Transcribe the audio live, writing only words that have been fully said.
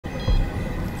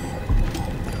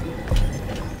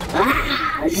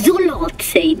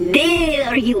Zolote,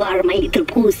 there you are, my little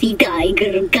pussy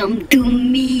tiger. Come to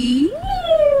me.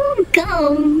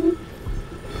 Come.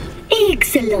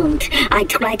 Excellent. I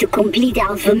tried to complete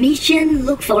our mission,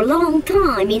 look for a long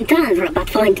time in Tundra, but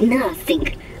find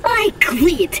nothing. I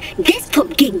quit.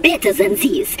 Desktop gig better than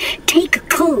this. Take a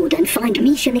code and find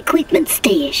mission equipment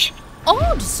stash.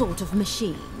 Odd sort of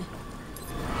machine.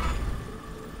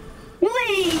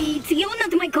 Wait, you're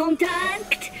not my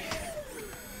contact.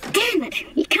 Damn it,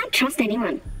 you can't trust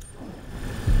anyone.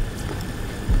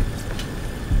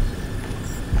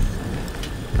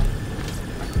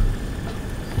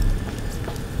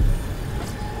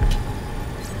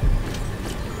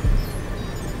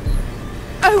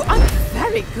 Oh, I'm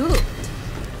very good.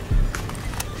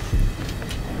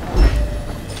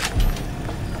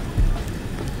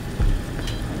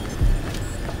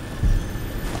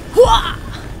 Hua!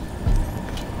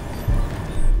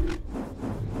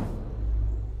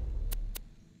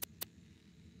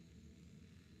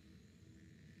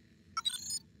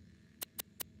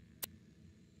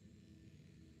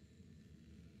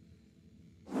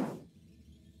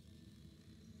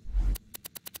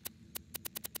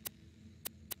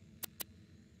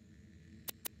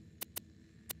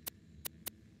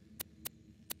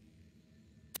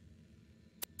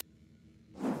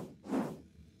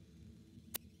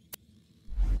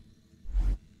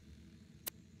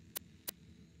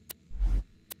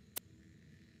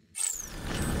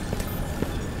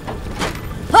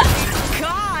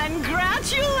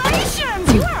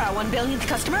 Congratulations! You are our 1 billionth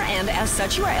customer, and as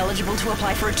such, you are eligible to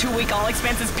apply for a 2-week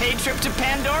all-expenses-paid trip to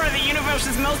Pandora, the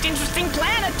universe's most interesting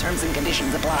planet. Terms and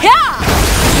conditions apply. Yeah!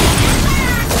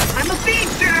 I'm a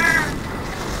feature!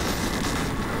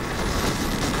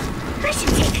 I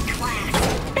should take a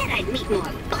class. Bet I'd meet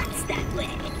more butts that way.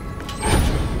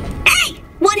 Hey!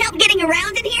 Want help getting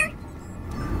around in here?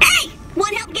 Hey!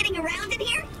 Want help getting around in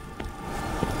here?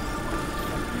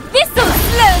 This'll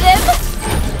slow them!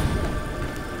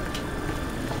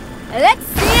 Let's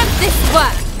see if this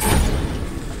works!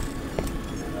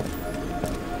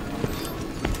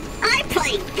 I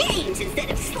play games instead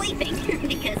of sleeping,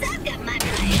 because I've got my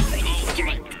priorities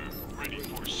straight. Ready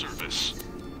for service.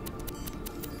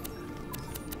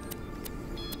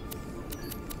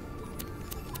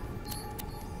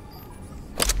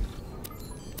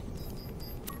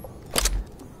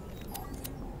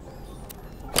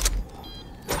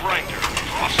 Grinder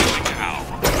processing now.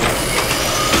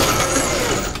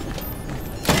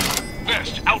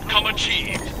 Best outcome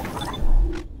achieved.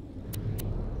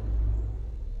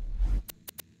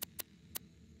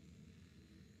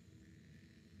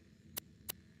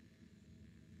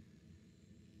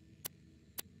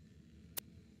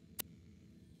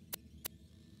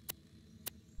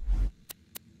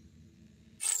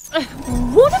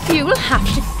 One of you will have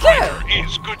to go! Grinder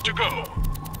is good to go.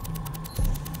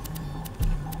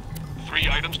 3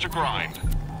 items to grind.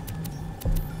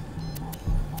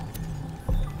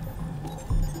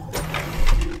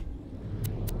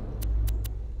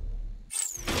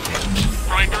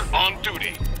 Grinder on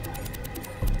duty.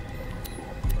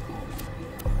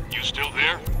 You still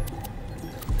there?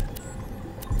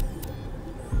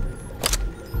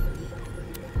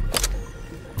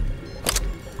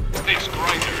 This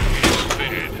grinder is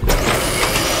fed.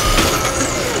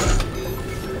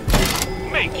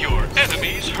 Make your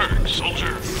enemies hurt,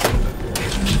 soldier.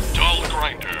 Dull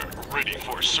grinder ready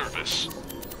for service.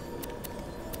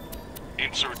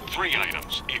 Insert 3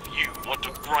 items if you want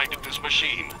to grind at this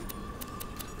machine.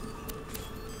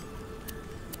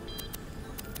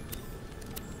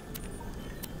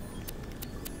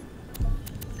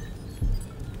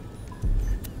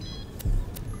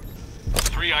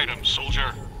 Three items,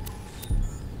 soldier.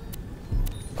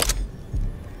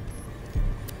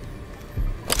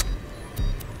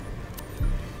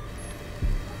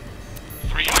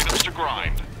 Three items to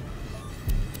grind.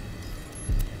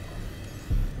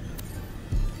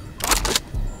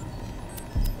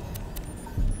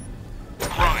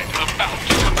 Grind about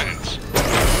to commence.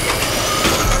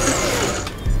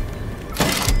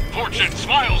 Fortune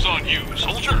smiles on you,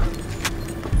 soldier.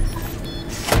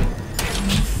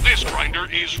 This grinder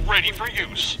is ready for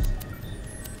use.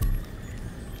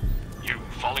 You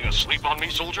falling asleep on me,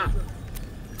 soldier?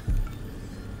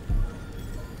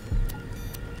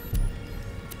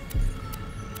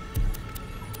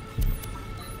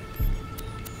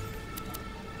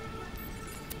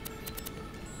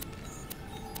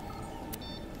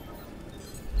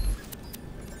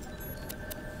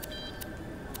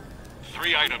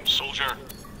 Three items, soldier.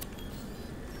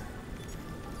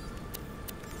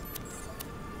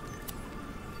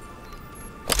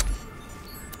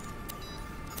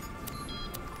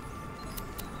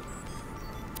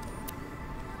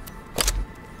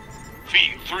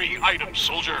 3 items,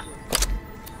 soldier.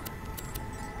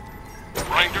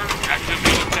 Grinder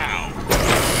activated now.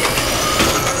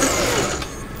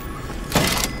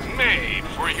 Made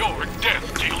for your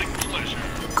death-dealing pleasure.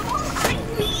 All I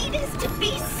need is to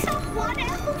be someone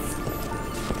else.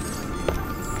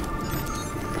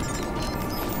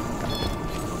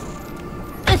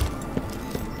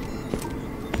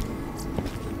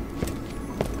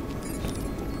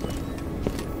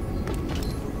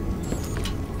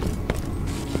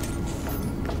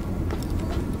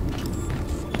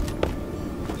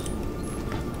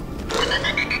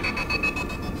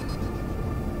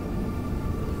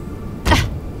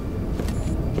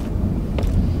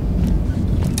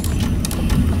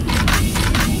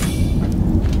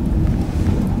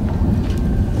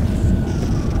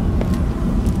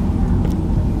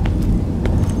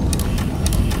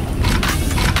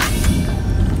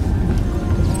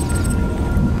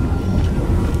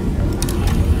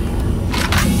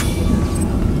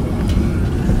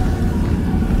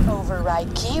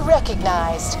 Key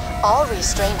recognized. All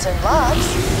restraints and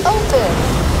locks open.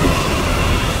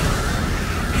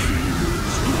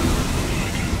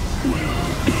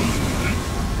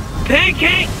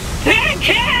 Pancake!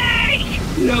 Pancake!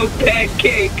 No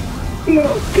pancake!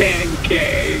 No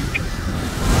pancake!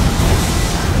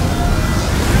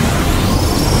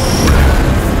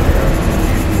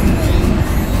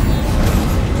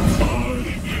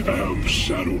 I am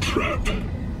Shadow Trap.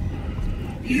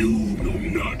 You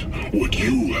know not what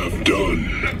you have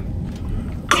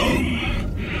done.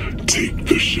 Come, take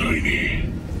the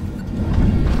shiny.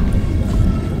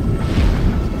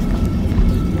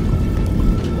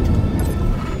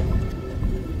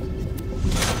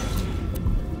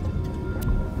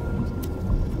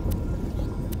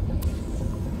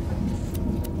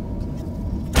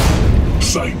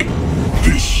 Psych,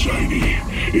 this shiny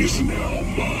is now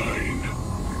mine.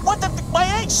 What the? My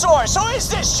egg source! Who is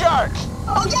this jerk?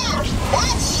 Oh yeah,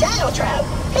 that's Shadow Trap.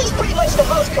 He's pretty much the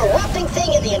most corrupting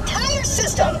thing in the entire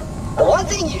system. The one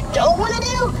thing you don't want to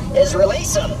do is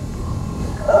release him.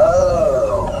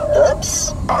 Oh,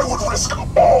 oops. I would risk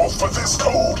all for this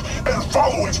code and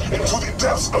follow it into the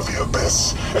depths of the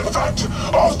abyss. In fact,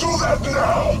 I'll do that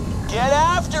now. Get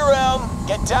after him!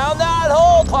 Get down that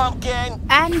hole, pumpkin!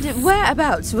 And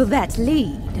whereabouts will that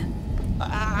lead?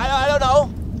 I don't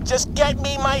know. Just get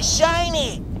me my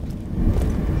shiny!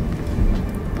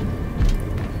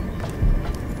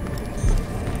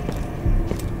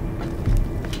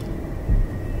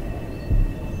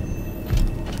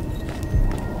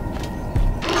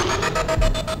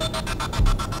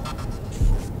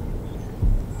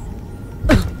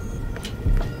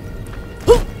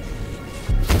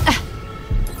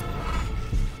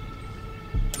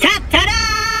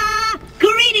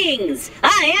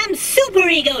 I am Super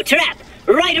Ego Trap,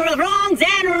 righter of wrongs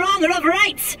and wronger of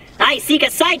rights. I seek a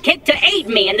sidekick to aid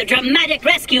me in the dramatic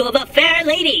rescue of a fair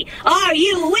lady. Are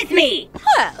you with me?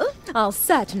 Well, I'll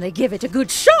certainly give it a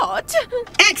good shot.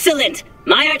 Excellent!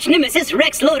 My arch-nemesis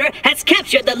Rex Loader has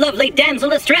captured the lovely damsel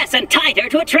distress and tied her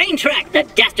to a train track, the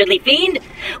dastardly fiend.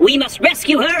 We must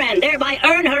rescue her and thereby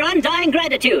earn her undying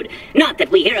gratitude. Not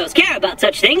that we heroes care about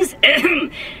such things.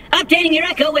 Updating your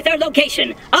echo with her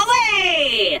location.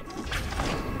 Away!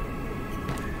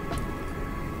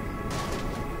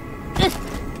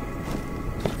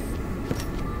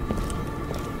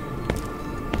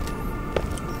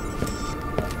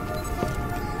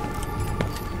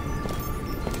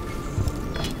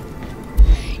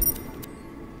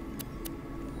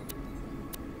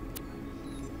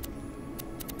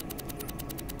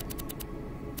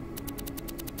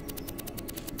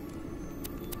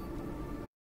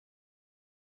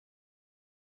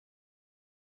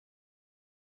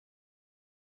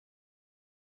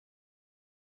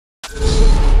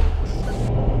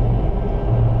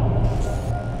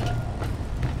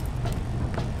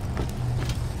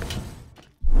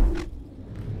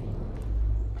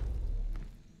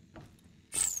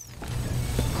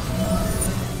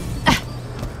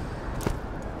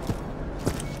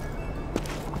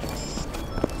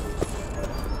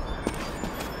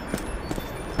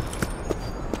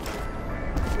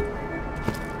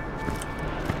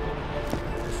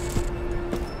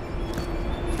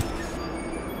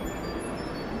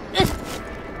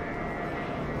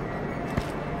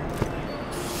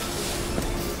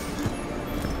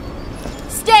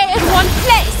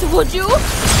 Would you?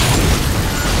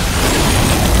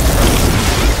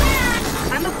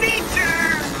 I'm a feature!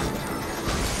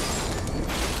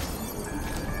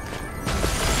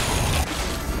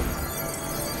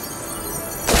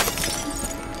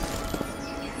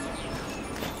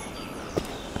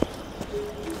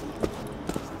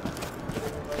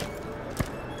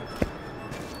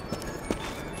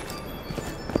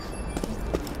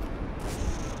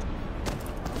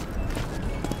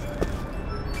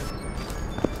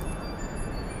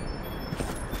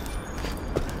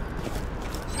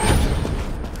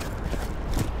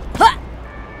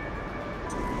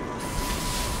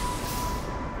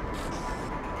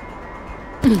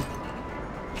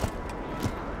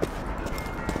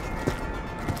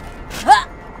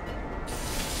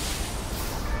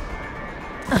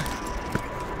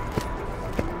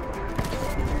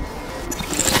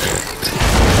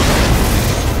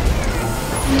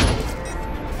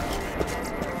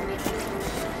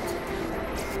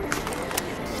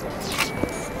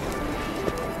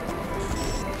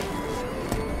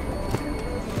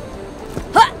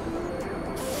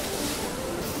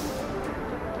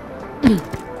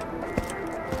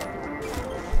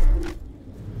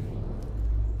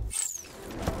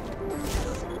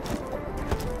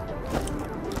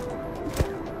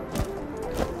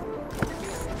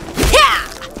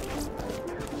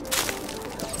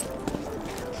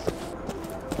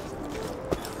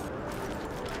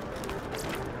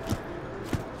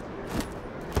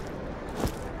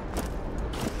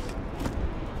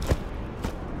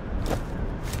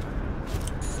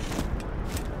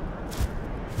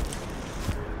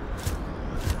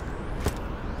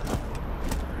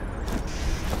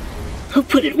 Who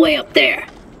put it way up there?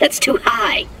 That's too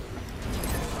high.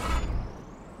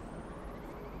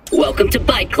 Welcome to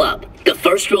Bite Club. The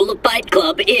first rule of Bite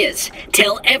Club is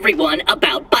tell everyone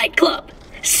about Bite Club.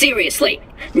 Seriously,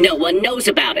 no one knows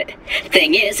about it.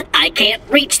 Thing is, I can't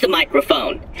reach the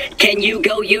microphone. Can you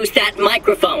go use that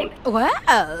microphone?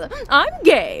 Well, I'm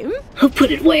game. Who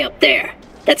put it way up there?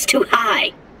 That's too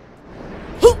high.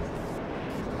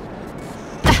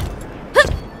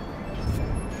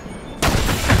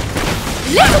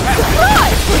 Little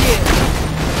surprise for you!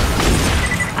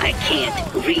 I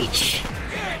can't reach.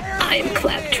 I am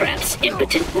Claptrap's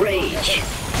impotent rage.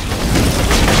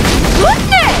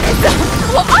 Goodness!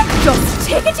 Well, I'm just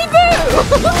tickety-boo!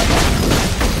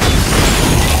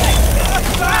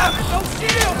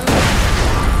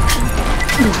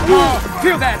 Oh,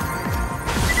 feel that!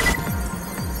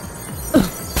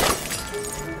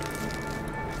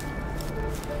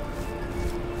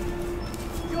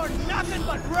 You're nothing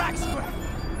but rack scrap!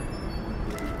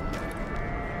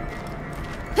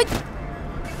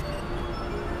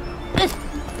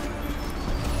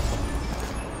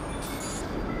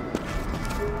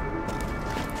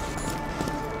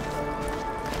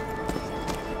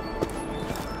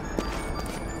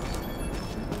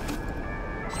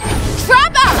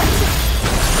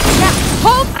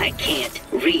 I can't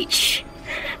reach.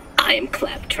 I am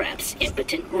Claptrap's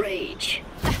impotent rage.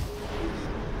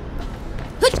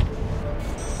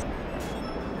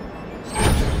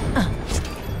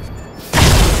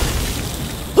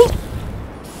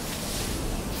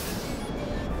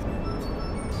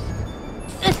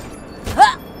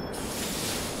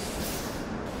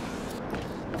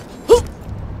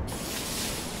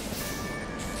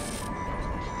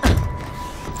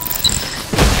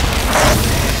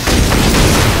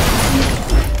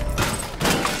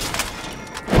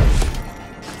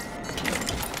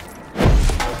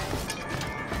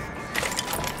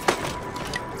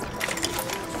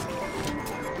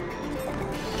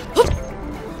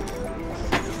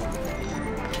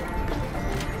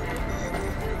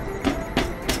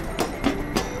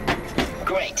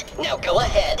 Now go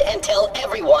ahead and tell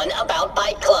everyone about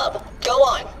Bite Club. Go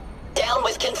on. Down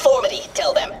with conformity,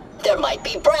 tell them. There might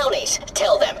be brownies,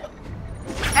 tell them.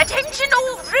 Attention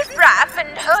all riffraff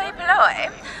and hoi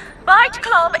polloi. Bite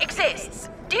Club exists.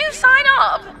 Do sign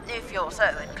up if you're so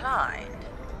inclined.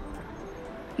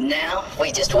 Now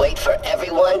we just wait for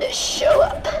everyone to show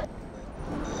up.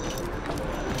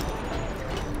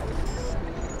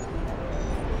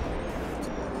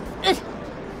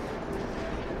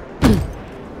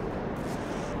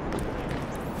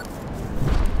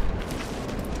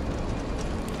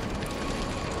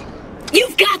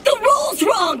 You've got the rules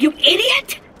wrong, you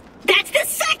idiot! That's the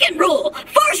second rule!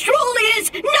 First rule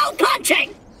is no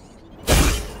punching!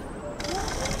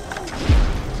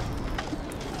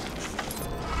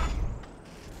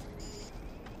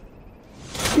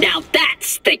 Now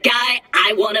that's the guy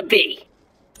I wanna be.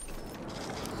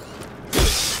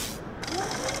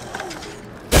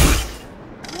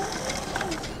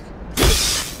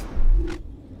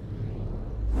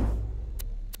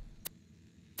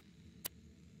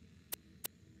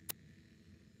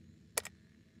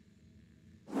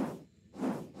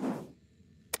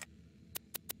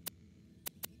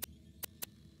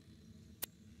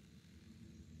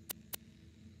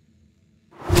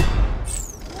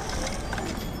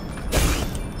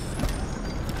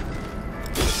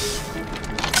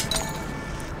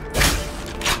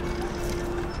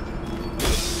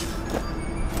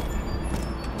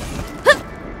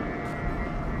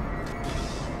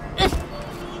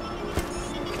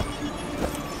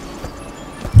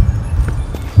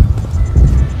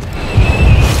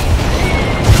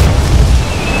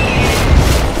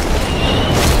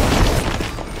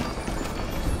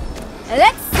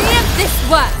 Let's see if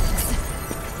this works.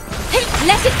 Hey,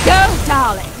 let it go,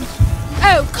 darling.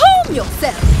 Oh, calm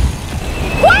yourself.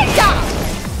 Quiet down.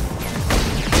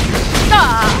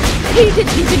 Ah, he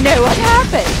didn't even know what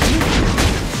happened.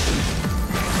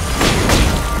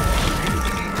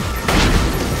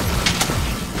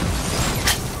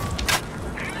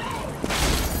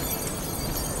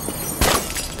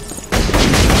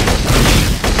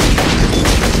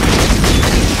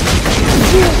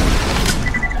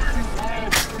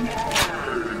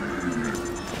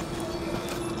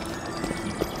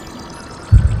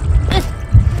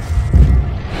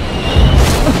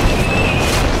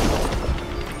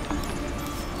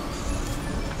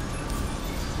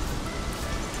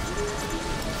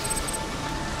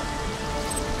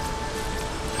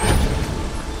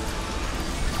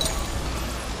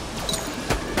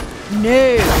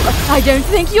 No, I don't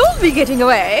think you'll be getting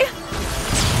away.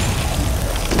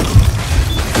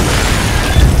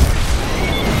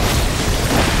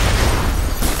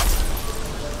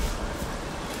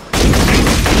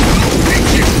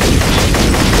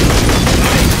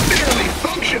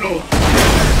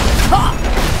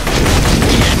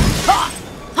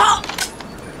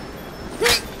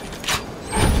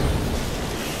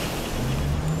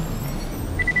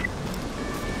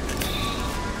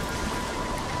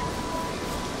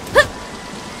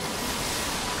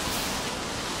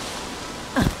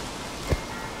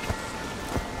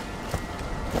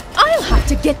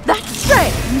 to get that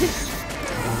trained.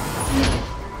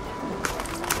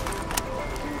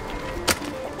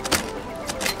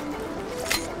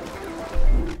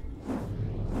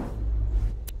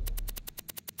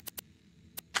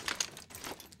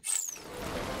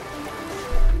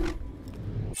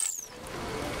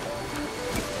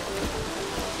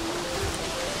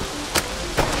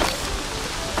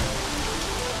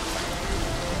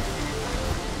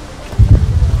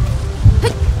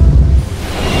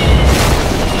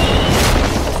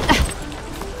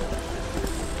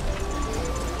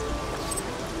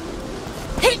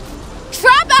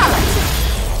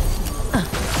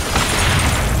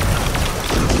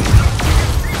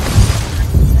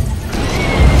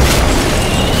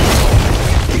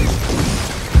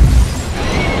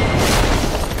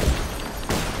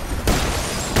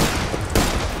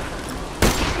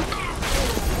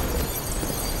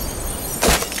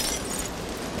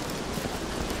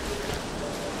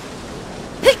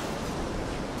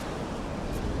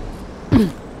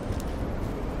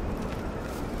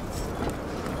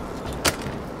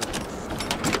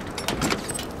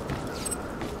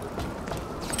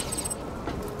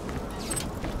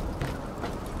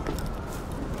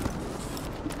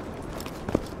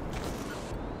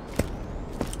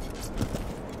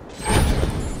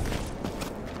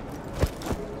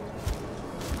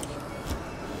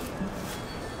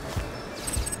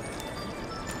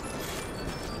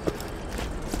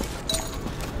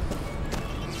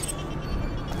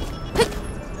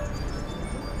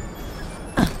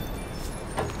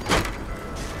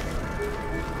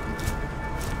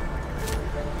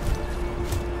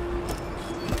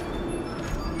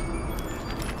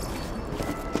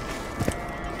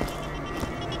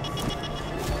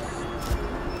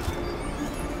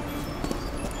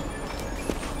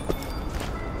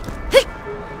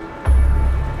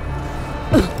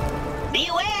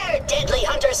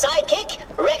 Sidekick,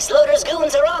 Rex Loader's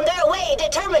goons are on their way,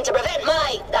 determined to prevent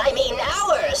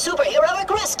our superheroic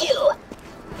rescue.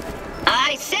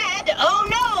 I said, oh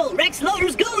no, Rex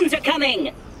Loader's goons are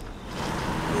coming.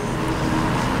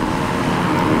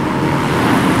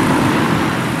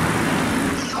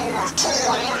 You're too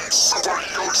late,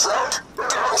 superhero trout.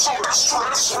 Damsel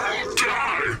distress will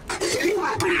die.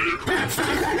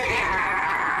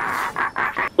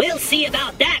 We'll see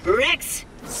about that, Rex.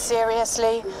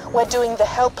 Seriously? We're doing the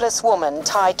helpless woman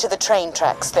tied to the train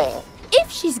tracks thing.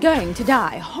 If she's going to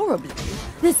die horribly,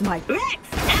 this might... Rex!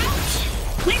 Ouch!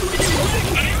 When was the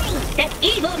word out that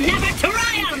evil never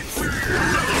triumphs?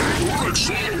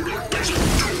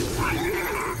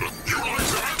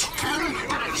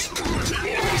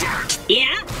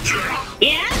 Yeah?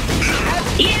 Yeah?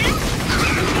 Yeah?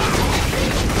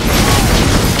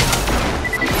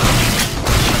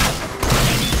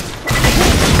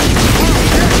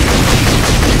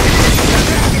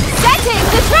 Setting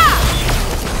the trap!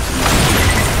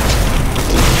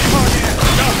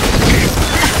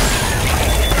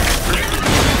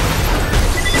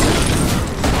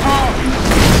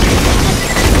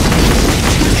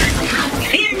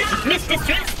 Fear not, Miss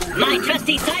Distress! My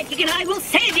trusty sidekick and I will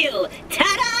save you!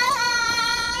 Ta-da!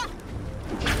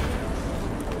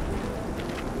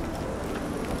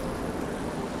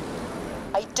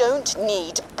 I don't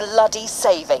need bloody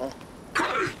saving.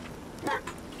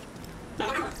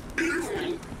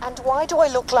 And why do I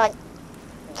look like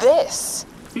this?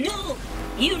 No!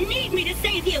 You need me to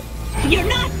save you! You're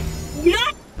not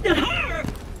her!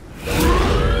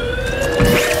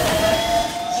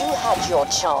 You had your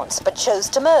chance, but chose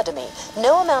to murder me.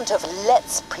 No amount of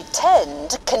let's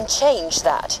pretend can change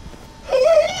that.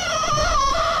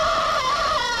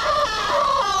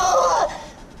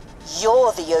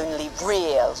 You're the only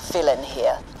real villain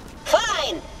here.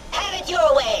 Fine! Have it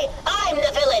your way! I'm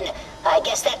the villain! I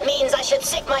guess that means I should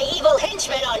sick my evil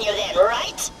henchmen on you then,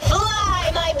 right?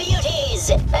 Fly, my beauties!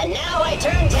 And now I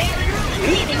turn tail and run,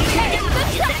 leaving you to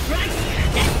die. Is that right?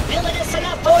 That villainous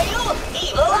enough for you?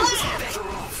 Evil laugh!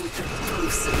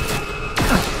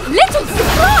 Little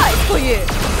surprise for you!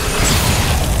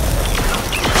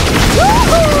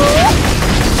 Woohoo!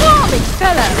 Charming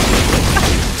fellow!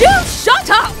 Do shut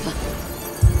up!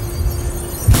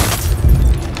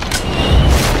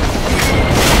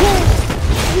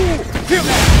 Feel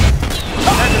that!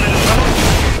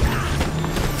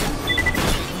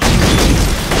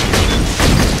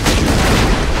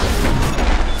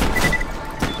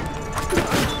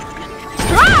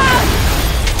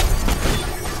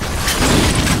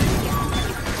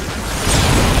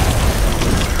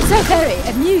 So very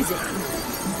amusing.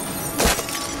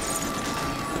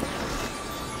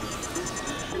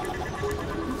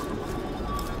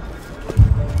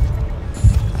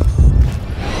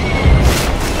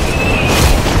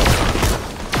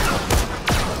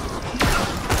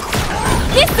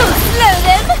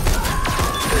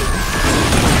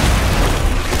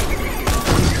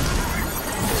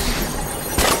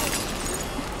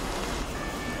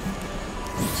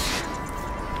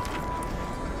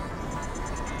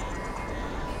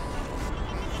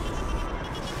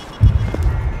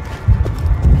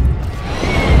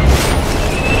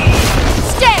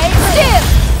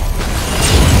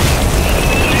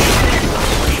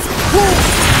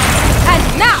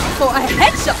 for a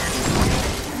headshot!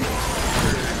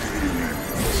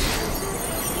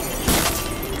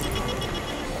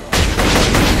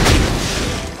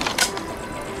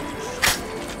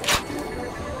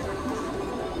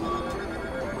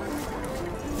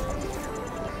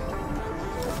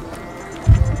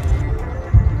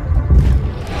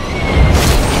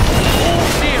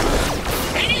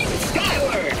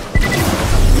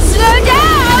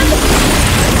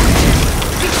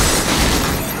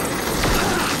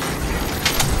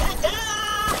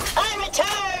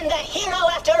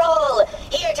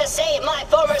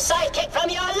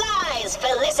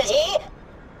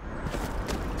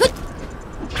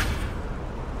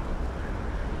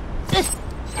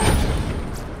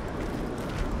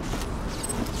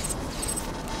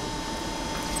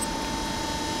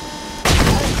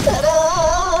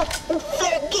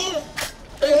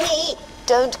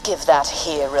 Don't give that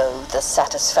hero the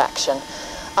satisfaction.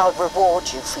 I'll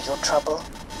reward you for your trouble.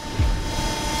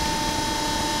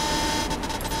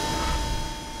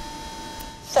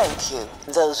 Thank you.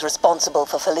 Those responsible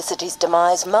for Felicity's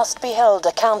demise must be held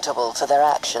accountable for their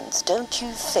actions, don't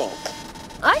you think?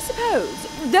 I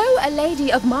suppose, though a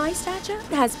lady of my stature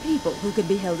has people who can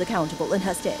be held accountable in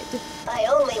her stead. I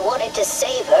only wanted to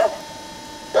save her.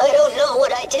 I don't know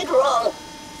what I did wrong.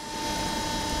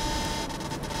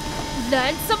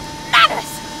 Learn some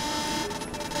manners!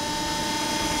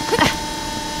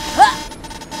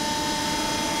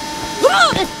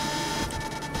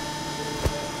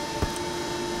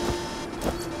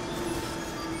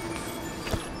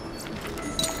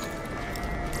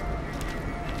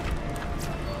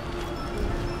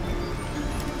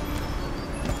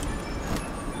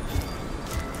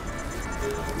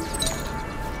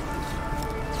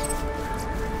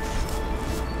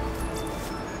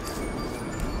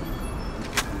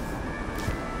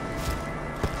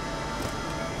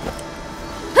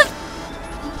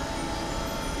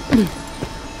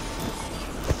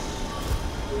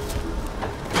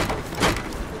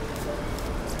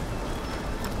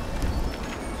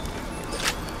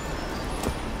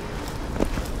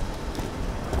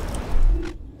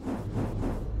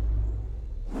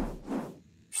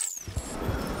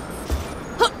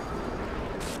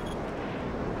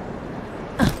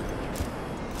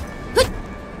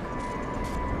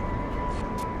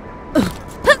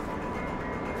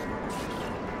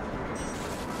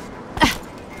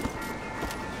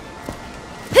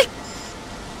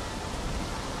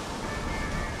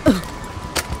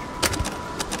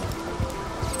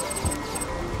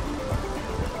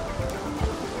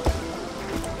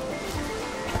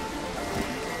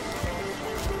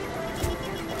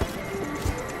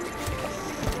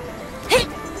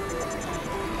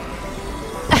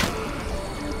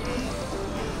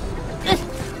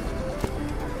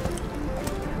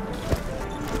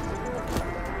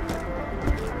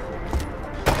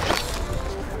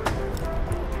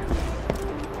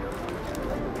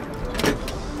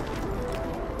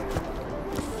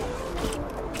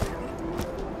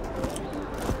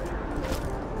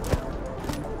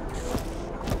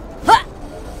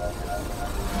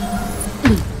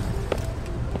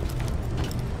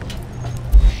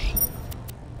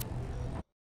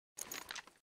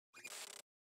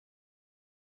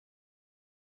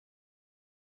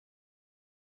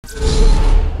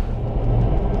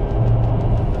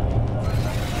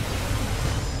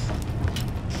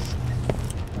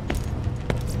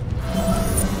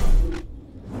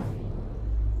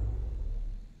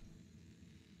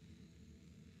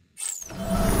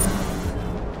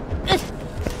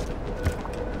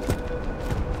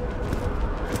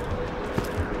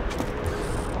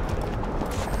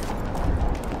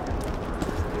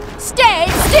 Stay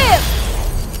still!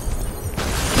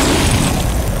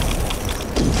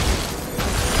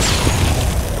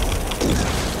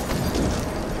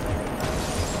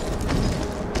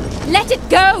 Let it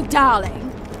go,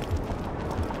 darling!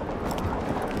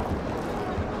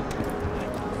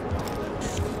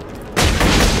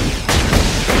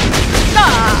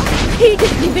 Ah! He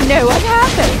didn't even know what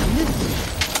happened!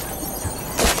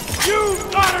 You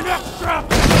got an extra!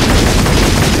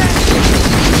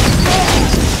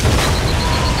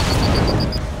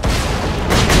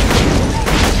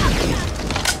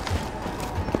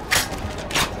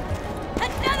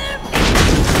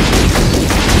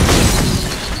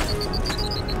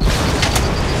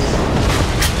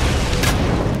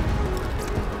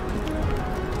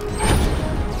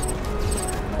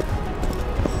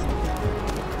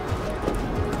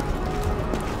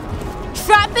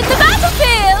 Trap in the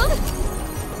battlefield!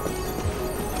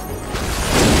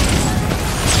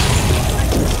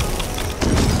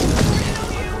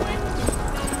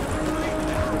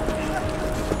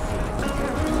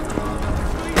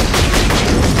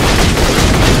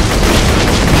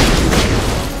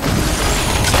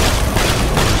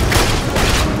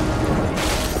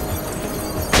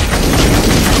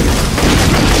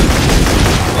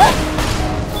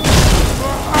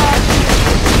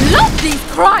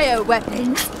 cryo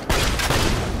weapons.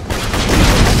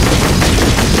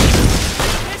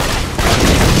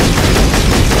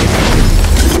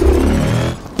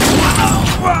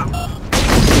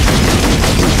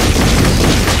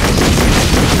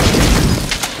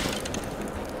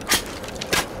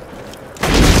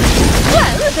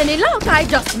 Well, with any luck, I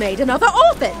just made another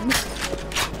orphan.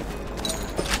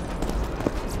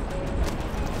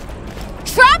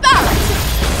 Trap out!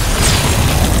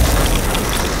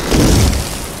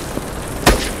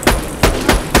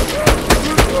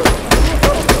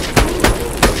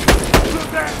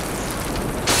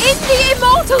 In the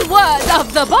immortal words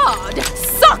of the bard,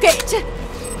 suck it!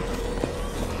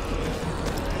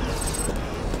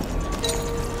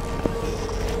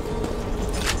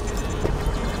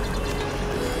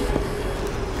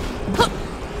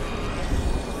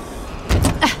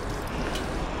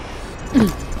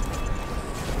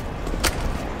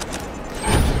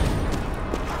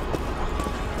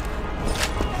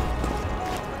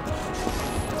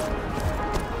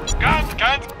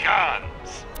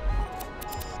 Guns!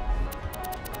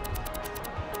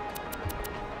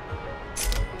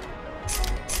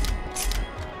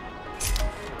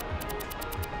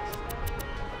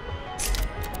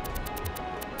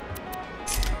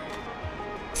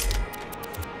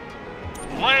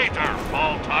 Later,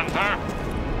 Vault Hunter!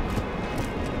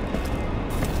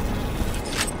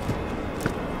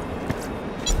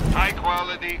 High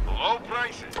quality, low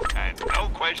prices, and no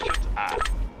questions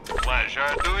asked.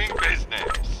 Pleasure doing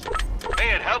business.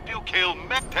 May it help you kill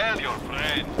Tell your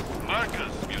friend,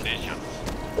 Marcus Munitions.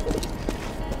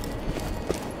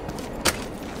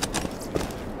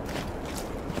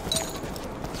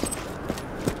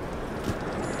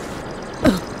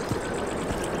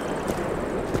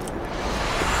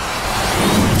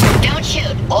 Don't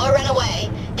shoot or run away.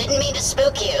 Didn't mean to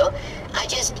spook you.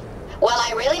 Well,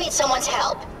 I really need someone's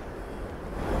help.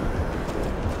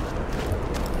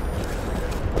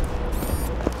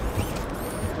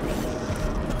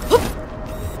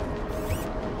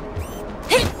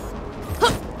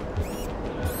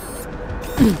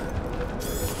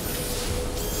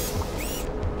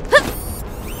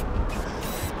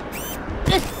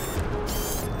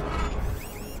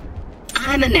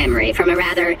 I'm a memory from a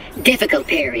rather difficult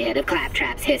period of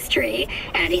Claptrap's history,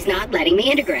 and he's not letting me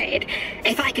integrate.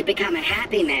 If I could become a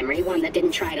happy memory, one that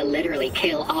didn't try to literally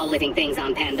kill all living things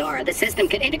on Pandora, the system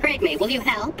could integrate me. Will you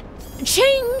help?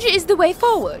 Change is the way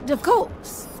forward, of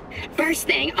course. First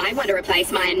thing, I want to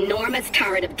replace my enormous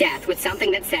turret of death with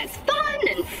something that says fun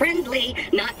and friendly,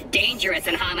 not dangerous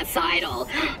and homicidal.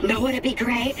 Know what'd be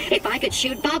great? If I could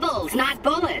shoot bubbles, not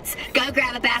bullets. Go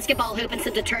grab a basketball hoop and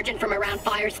some detergent from around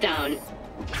Firestone.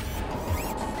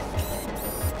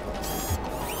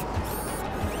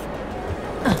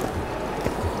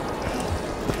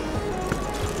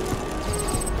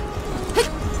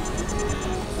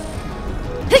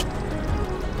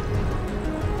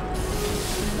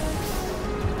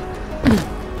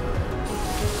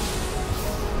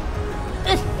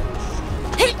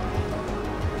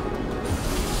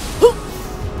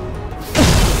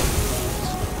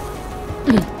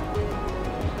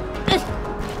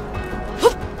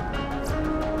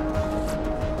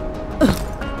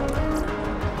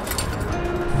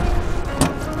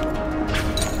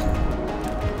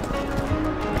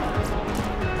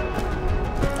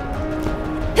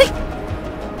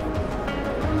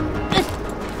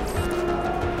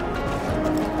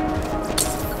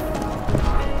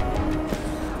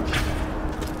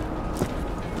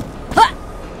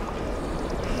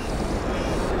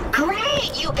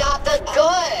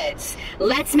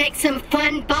 Let's make some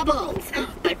fun bubbles.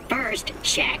 But first,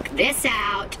 check this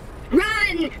out.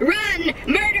 Run! Run!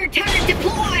 Murder turret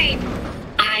deployed!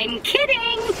 I'm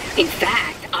kidding! In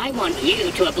fact, I want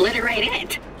you to obliterate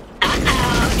it.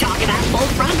 Uh-oh, talk about full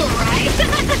frontal, right?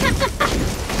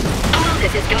 Oh,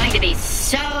 this is going to be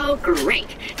so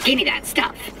great. Give me that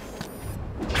stuff.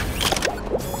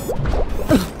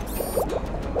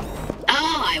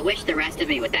 Oh, I wish the rest of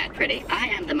me was that pretty. I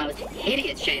am the most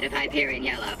hideous shade of Hyperion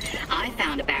yellow. I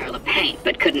found a barrel of paint,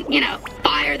 but couldn't,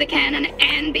 fire the cannon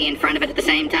and be in front of it at the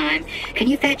same time. Can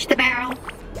you fetch the barrel?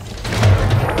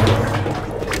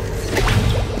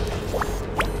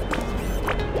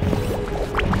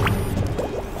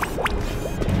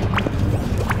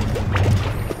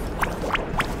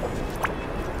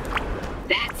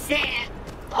 That's it.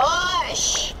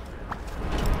 Push!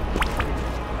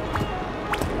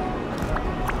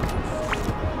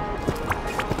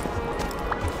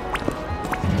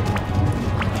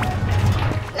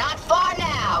 Not far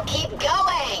now. Keep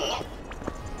going.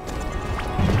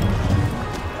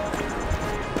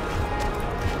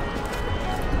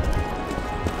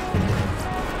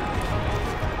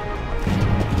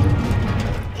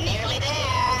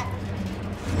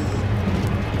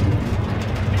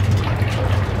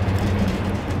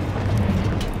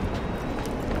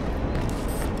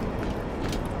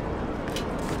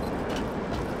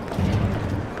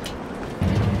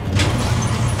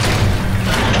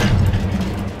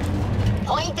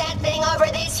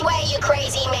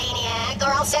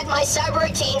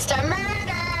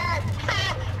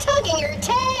 wagging your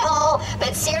tail,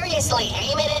 but seriously,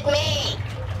 aim it at me.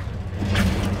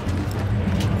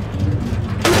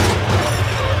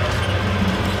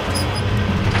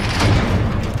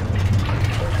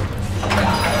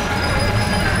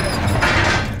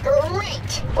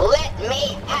 Great! Let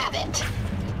me have it.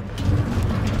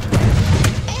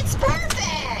 It's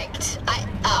perfect!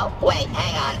 Oh, wait,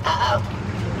 hang on. Uh-oh.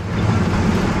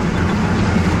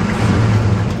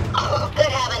 Oh, good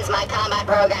heavens, my combat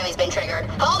programming's been triggered.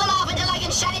 Hold them off until I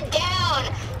can shut it down!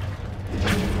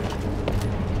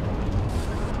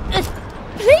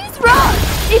 Please run!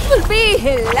 It will be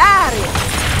hilarious!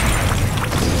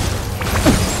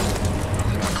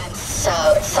 I'm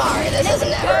so sorry this has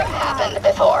never happened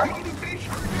before.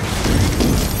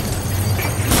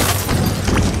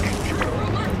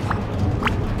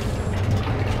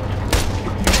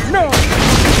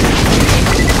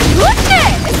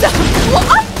 Goodness!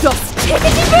 What just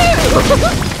tickety-boo!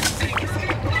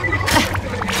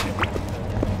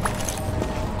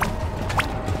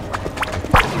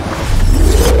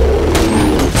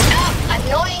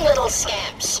 Annoying little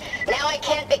scamps. Now I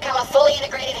can't become a fully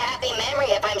integrated happy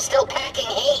memory if I'm still packing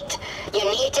heat. You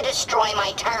need to destroy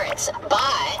my turrets,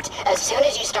 but as soon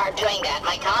as you start doing that,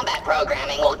 my combat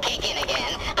programming will kick in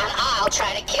again, and I'll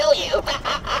try to kill you.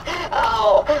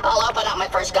 Oh, I'll open up my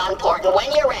first gun port, and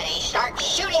when you're ready, start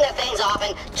shooting the things off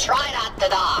and try not to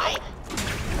die.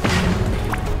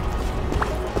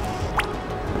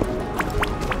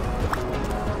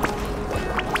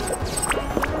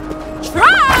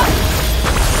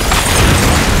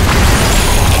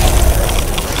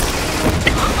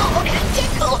 Oh, that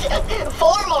tickled.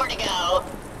 4 more to go.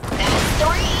 That's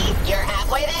 3. You're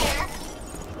halfway there.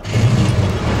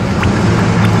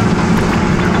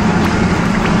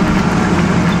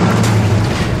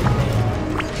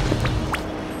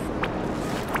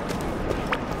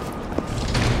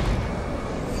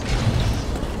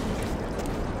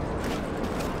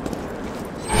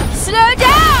 Slow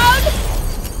down!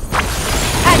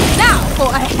 And now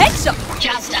for a headshot!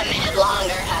 Just a minute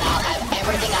longer and I'll have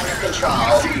everything under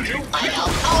control. I know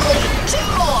only 2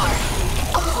 more!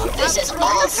 Oh, this is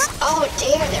all... Oh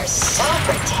dear, they're so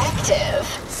protective.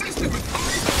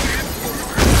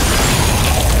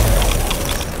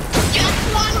 Just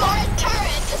 1 more turret!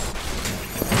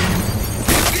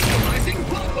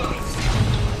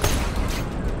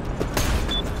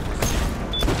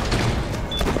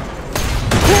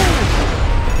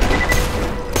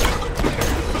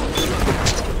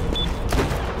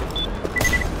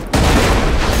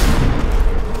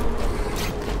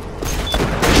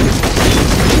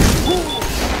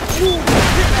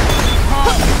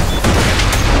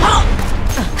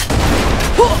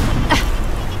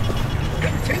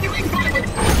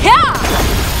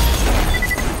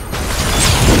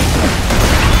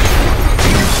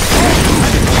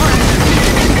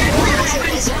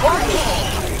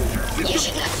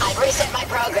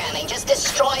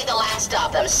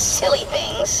 Silly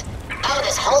things. Oh,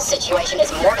 this whole situation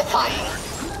is mortifying.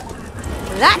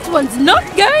 That one's not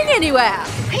going anywhere!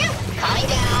 Phew. Calming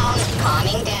down,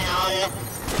 calming down.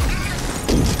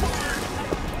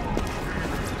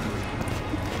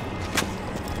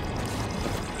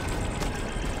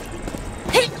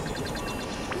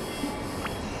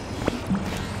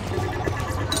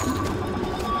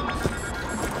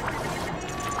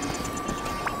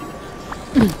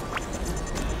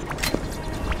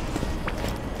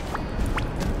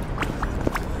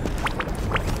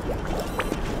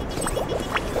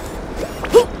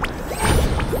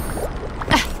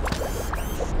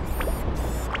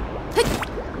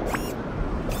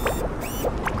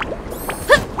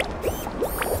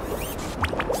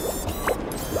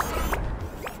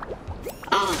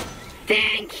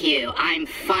 Thank you. I'm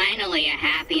finally a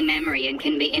happy memory and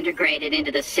can be integrated into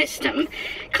the system.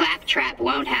 Claptrap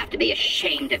won't have to be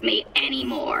ashamed of me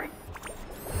anymore.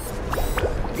 I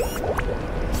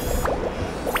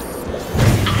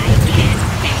can't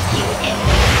thank you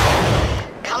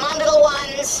enough. Come on, little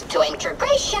ones, to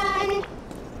integration.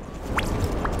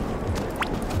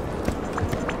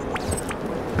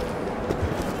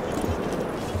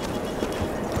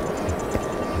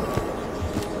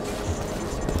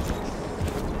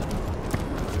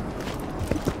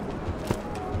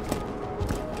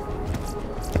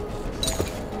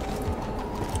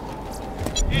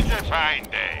 It's a fine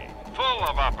day, full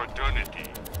of opportunity.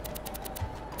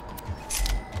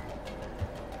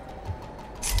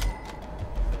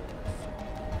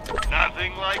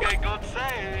 Nothing like a good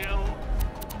sale.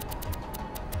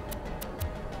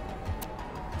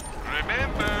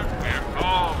 Remember, we're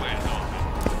always open.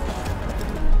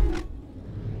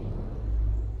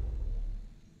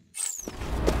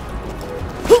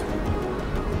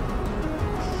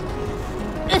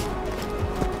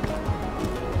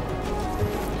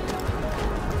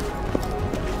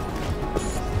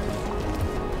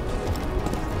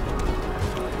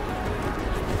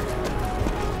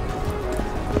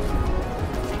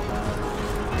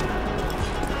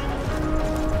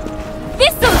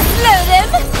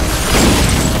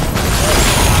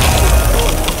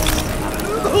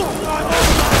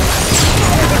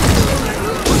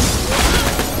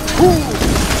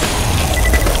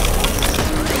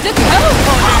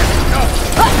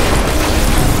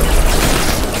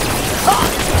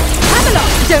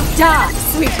 Don't die,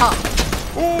 sweetheart.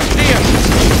 Oh, dear.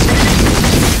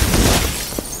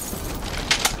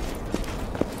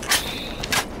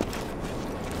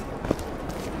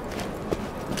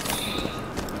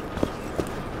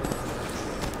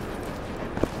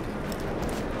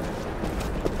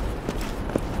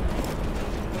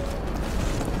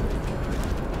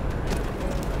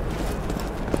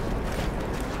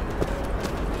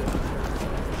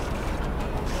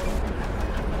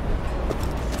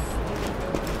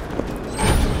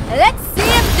 Let's see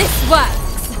if this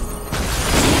works.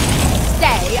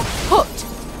 Stay put.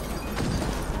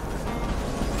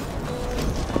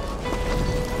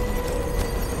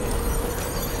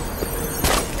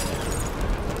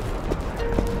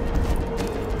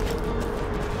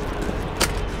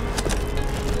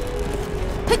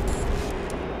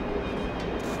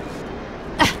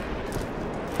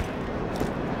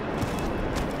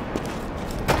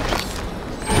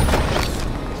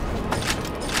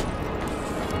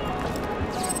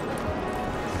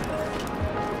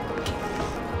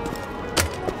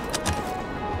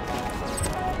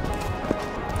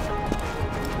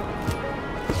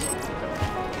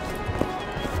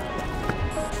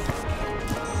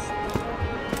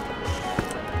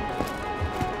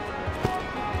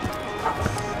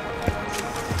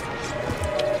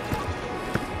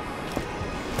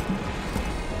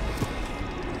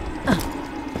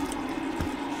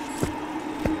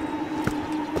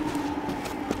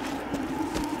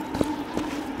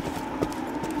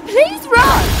 Please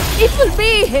run! It will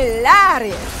be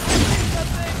hilarious!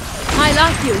 I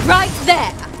like you right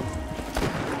there!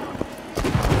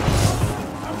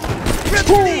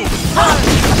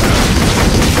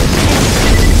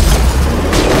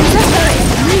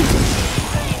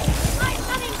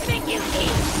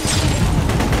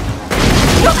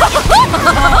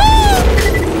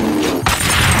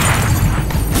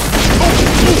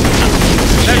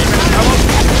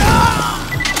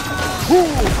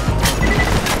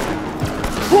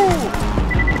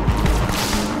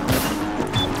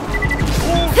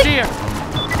 Dear.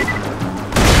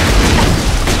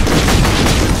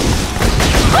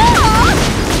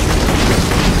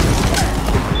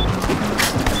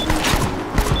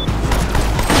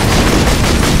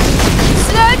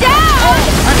 Slow down!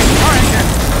 All right, then.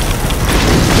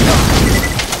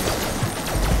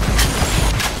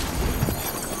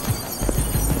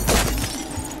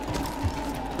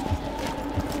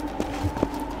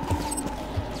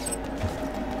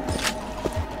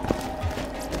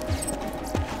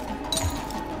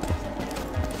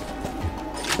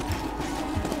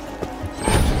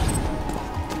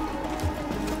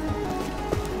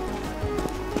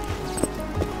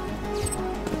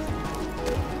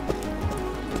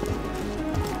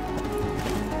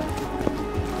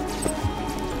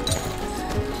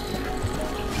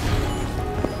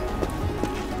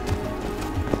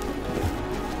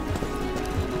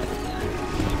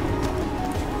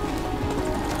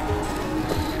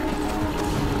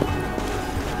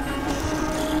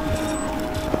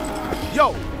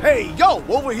 Yo, hey, yo,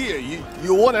 over here.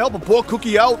 You want to help a poor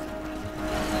cookie out?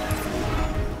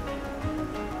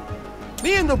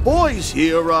 Me and the boys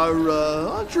here are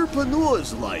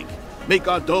entrepreneurs like. Make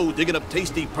our dough digging up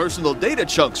tasty personal data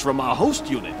chunks from our host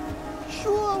unit.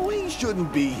 Sure, we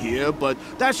shouldn't be here, but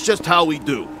that's just how we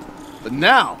do. But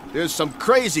now, there's some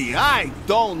crazy, I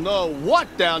don't know what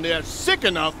down there sick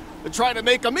enough to try to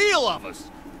make a meal of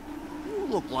us. You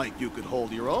look like you could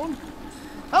hold your own.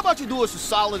 How about you do us a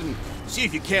solid and see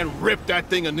if you can't rip that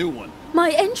thing a new one?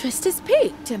 My interest is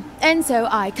piqued, and so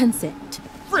I consent.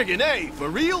 Friggin' A, for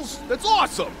reals? That's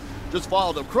awesome! Just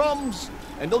follow the crumbs,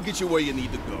 and they'll get you where you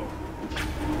need to go.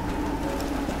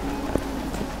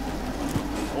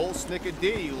 Old Snicker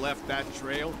D left that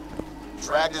trail.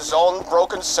 Dragged his own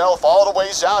broken self all the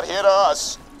ways out here to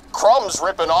us. Crumbs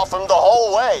ripping off him the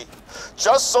whole way.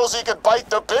 Just so's he could bite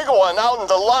the big one out in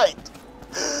the light.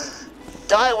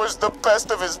 Guy was the best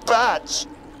of his batch.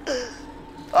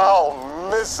 I'll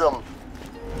miss him.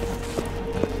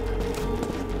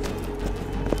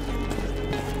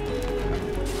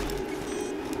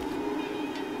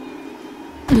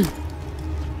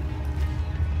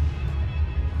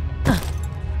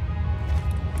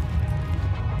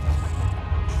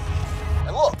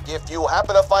 And look, if you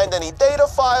happen to find any data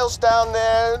files down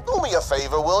there, do me a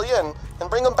favor, will you, and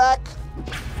bring them back?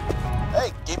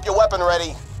 Hey, keep your weapon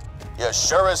ready. You're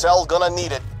sure as hell gonna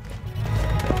need it.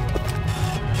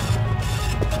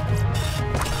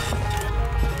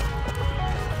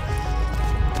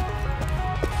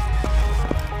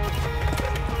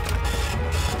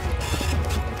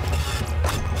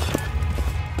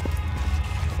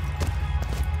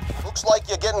 looks like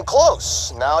you're getting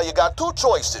close. Now you got two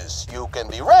choices. You can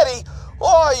be ready,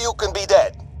 or you can be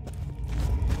dead.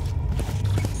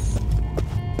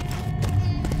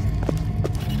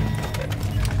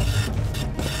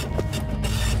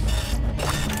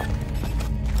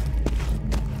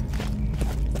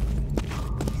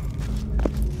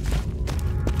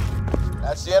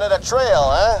 That's the end of the trail,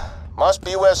 huh? Must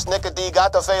be where Snickadee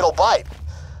got the fatal bite.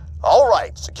 All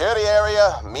right, secure the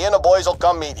area. Me and the boys will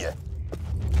come meet you.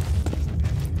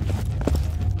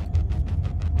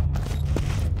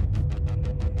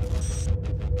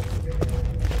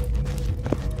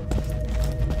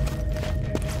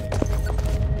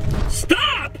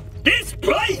 Stop! This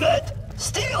private!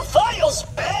 Steal files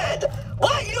bad!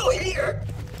 Why you here?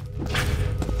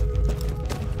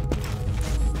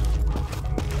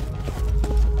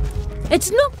 It's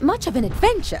not much of an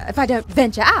adventure if I don't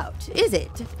venture out, is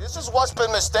it? This is what's been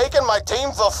mistaken my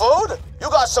team for food? You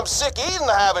got some sick eating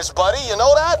habits, buddy, you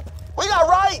know that? We got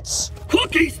rights!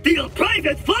 Cookies steal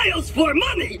private files for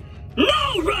money!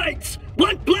 No rights!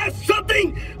 Want blast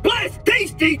something? Blast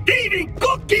tasty thieving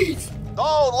cookies!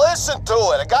 Don't listen to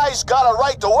it. A guy's got a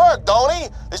right to work, don't he?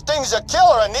 This thing's a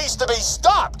killer and needs to be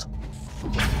stopped.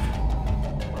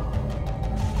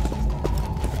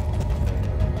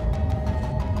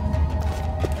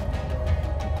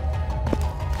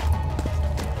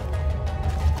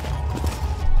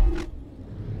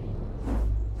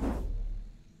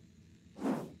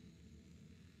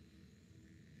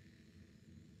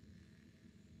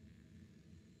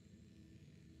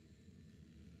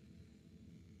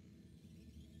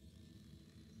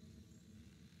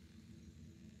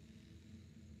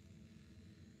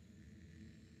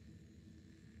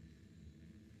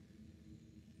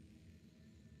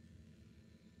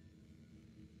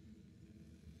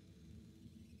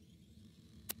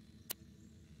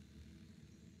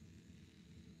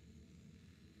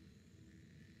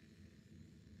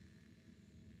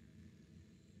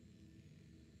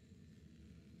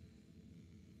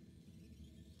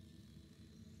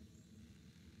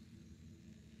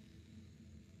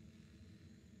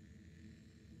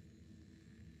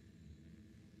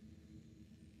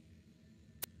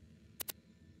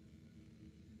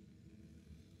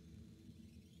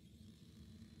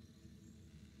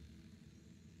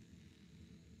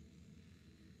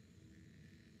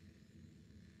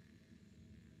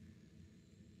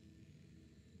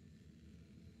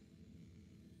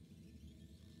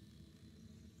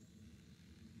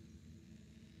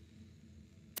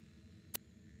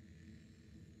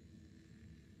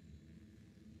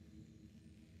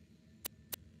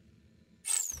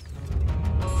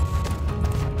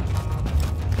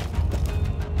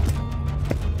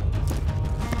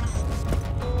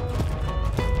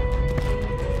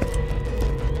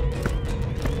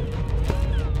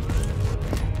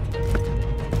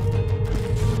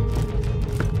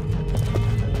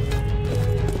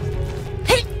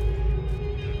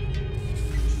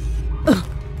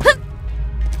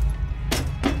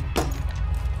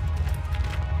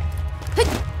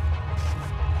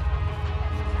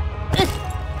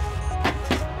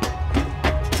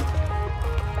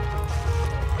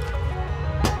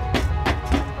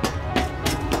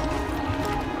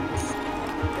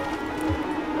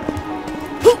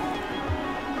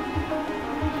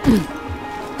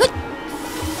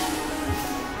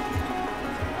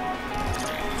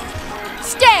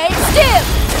 Stay still!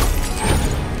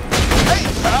 Hey,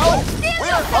 pal!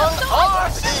 We're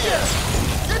unarmed here!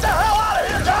 Get the hell out of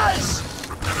here, guys!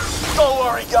 Don't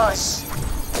worry, guys.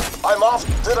 I'm off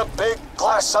to the big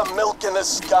glass of milk in the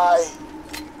sky.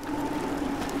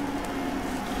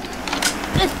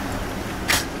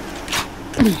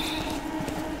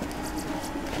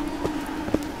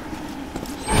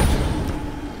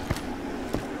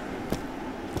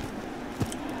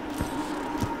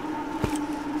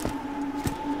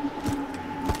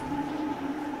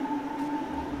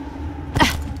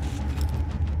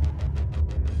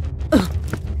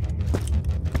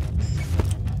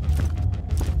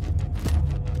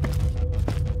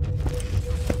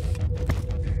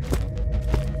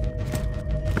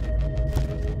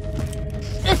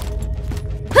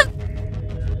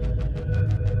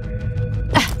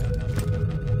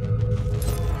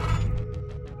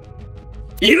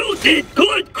 You did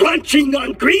good crunching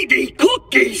on greedy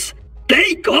cookies!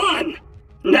 They gone!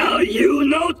 Now you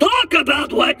no talk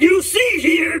about what you see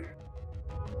here!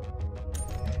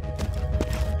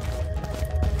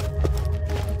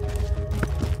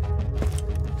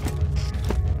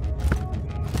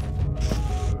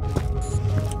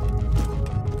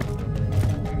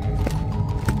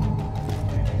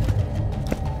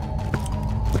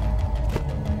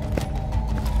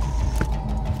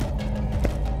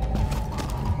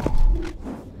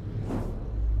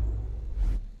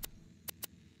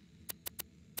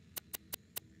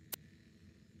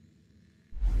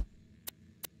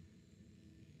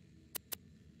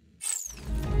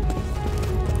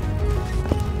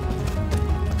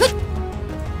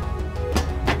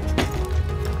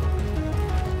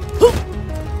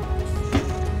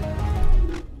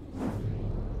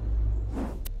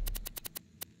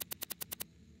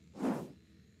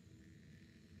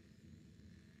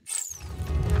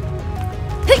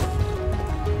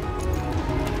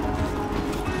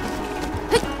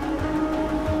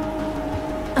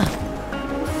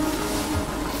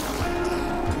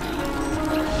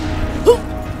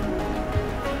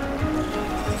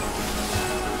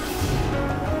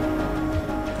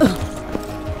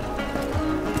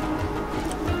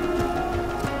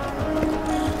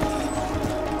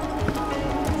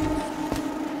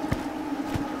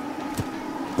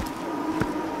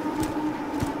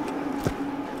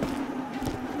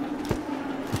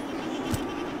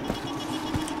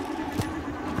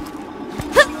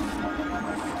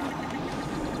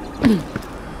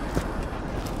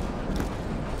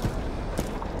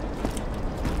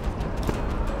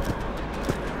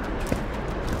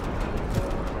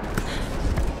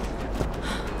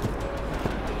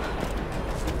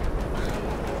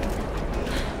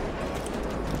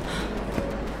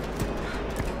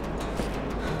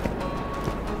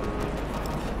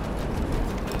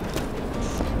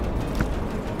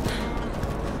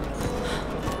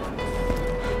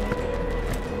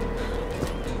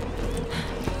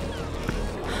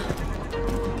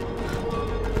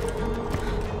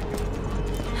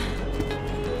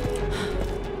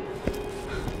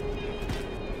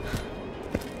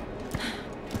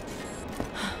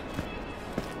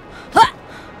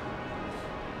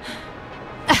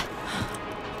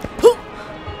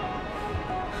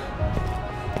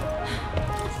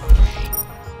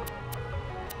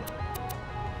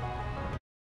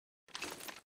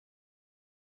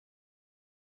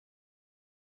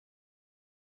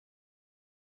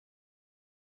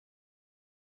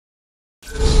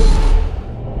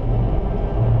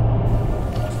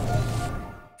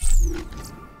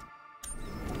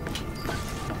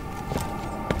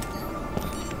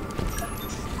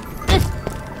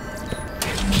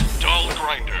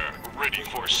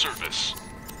 Service.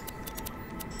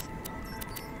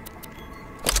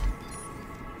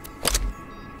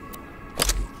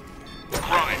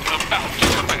 Grind about to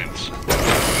commence.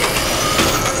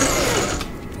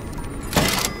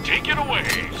 Take it away,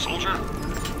 soldier.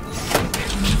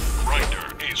 Grinder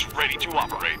is ready to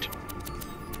operate.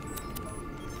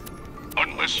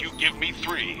 Unless you give me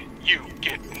 3, you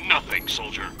get nothing,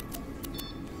 soldier.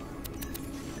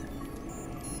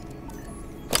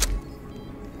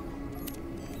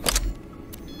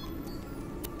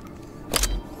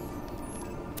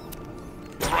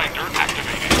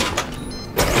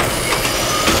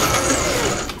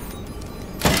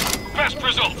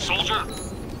 Results, soldier.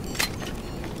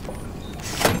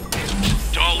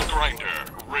 Dull grinder,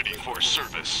 ready for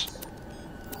service.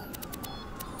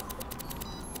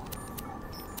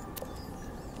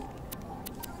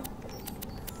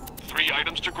 Three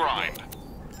items to grind.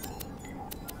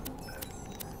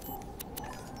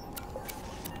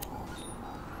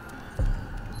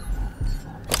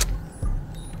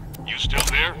 You still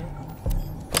there?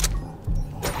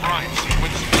 Grind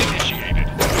sequence initiated.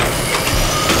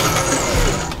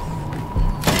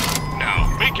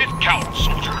 Make it count,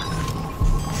 soldier.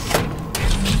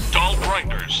 Dull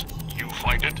grinders. You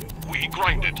find it, we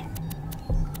grind it.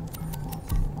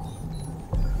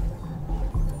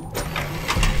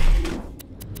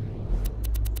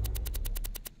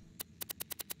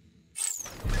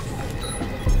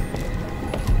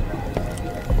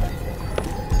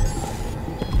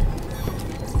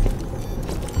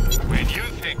 When you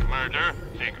think murder,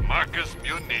 think Marcus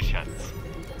Munitions.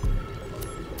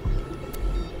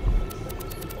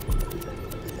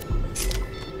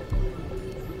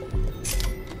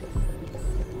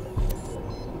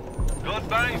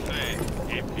 Goodbye, friend.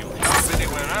 If you shop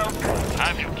anywhere else,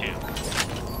 have you killed.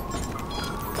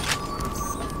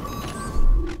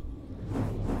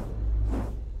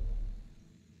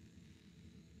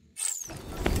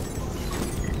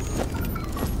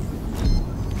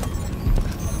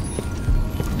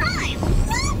 I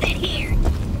love it here!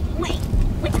 Wait,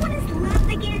 which one is love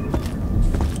again?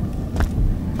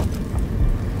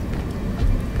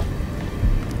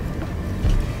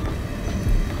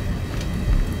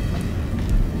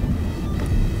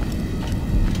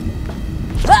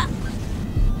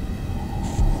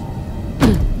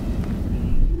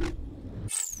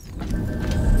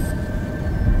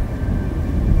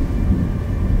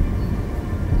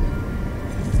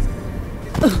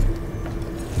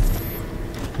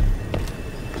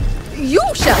 You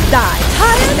shall die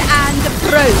tired and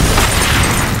frozen.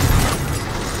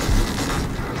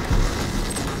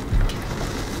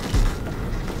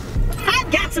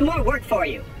 I've got some more work for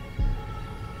you.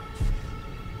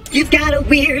 You've got a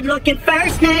weird-looking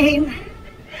first name.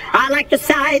 I like the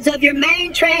size of your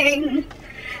main train.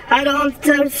 I don't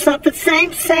do something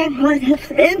same. What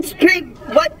industry?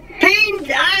 What pain?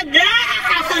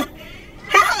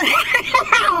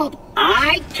 Help!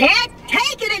 I can't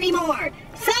take it anymore.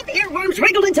 Some earworms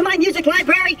wriggled into my music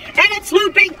library, and it's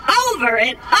looping over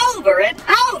and over and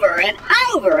over and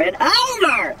over and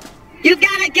over. You've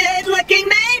got a good-looking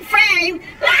mainframe!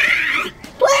 Ah!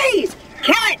 Please,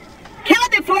 kill it! Kill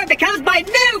it before it becomes my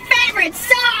new favorite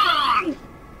song!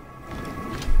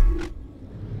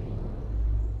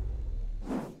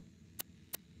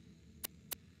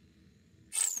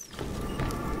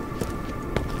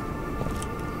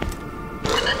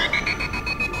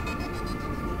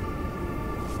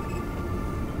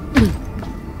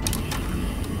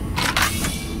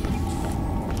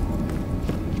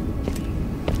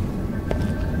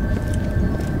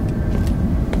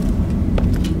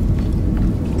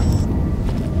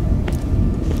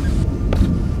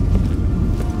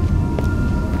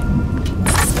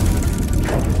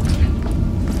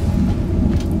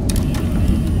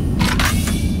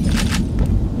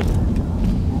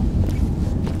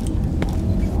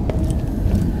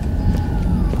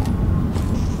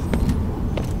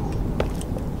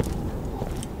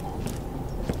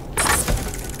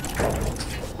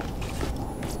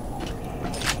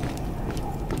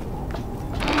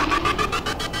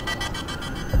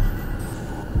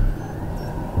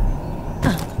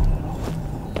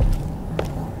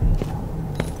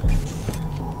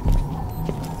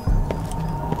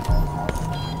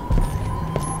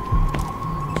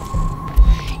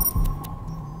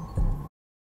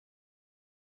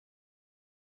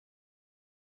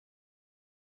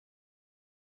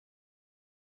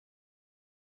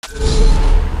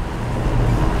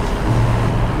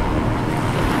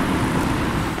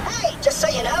 Just so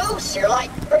you know, so you're like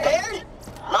prepared,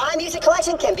 my music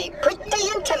collection can be pretty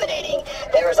intimidating.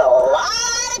 There's a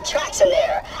lot of tracks in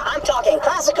there. I'm talking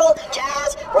classical,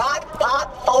 jazz, rock,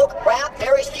 pop, folk, rap,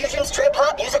 various fusions, trip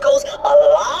hop, musicals, a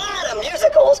lot of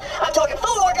musicals. I'm talking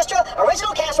full orchestra,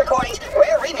 original cast recordings,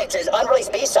 rare remixes,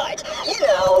 unreleased B-sides. You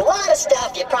know, a lot of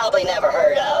stuff you probably never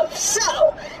heard of.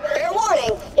 So, fair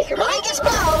warning, if your mind gets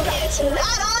blown, it's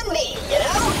not on me, you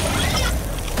know?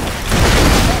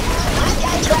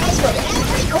 Tracks from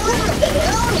every corner of the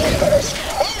known universe,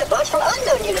 and a bunch from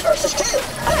unknown universes too.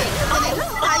 I'm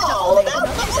all about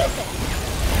music.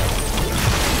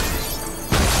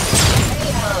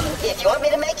 Hey, if you want me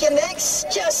to make you a mix,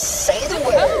 just say the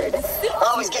word.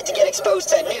 Always get exposed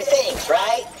to new things,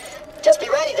 right? Just be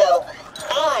ready though.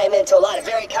 I'm into a lot of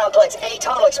very complex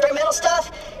atonal experimental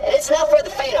stuff, and it's not for the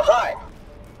faint of heart.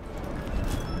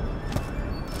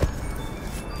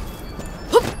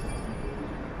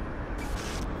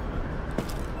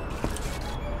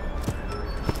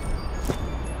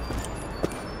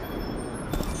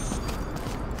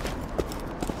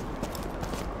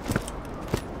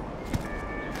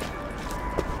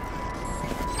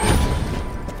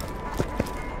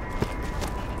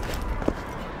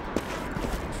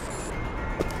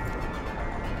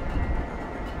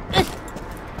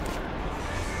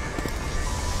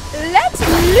 Let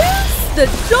loose the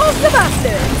dogs of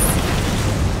Atlas!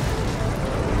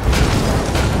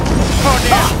 Oh,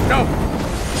 damn! No!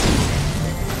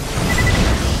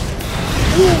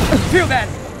 Ooh, feel that!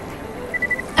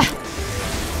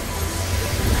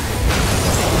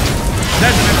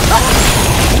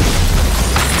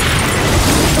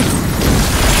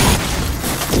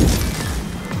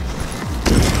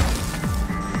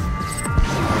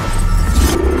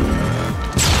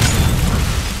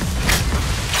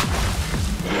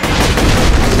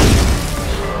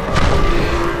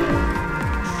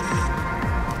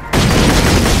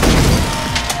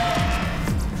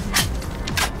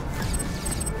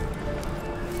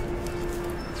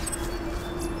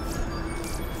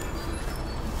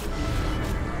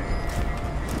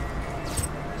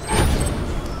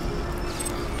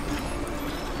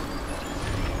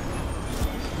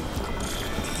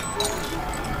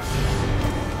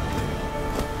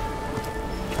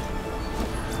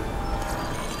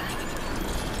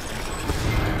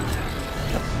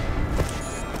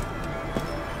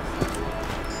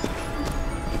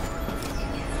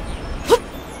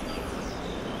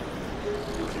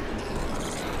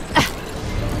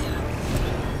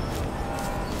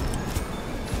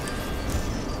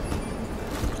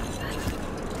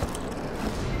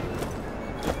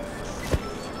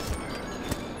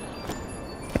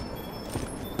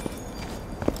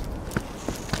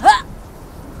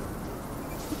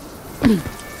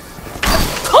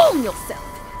 Calm yourself!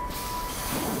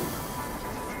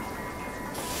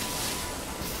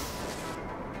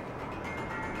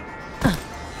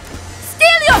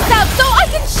 Steel yourself so I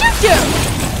can shoot you!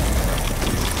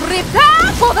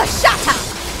 Prepare for the shatter!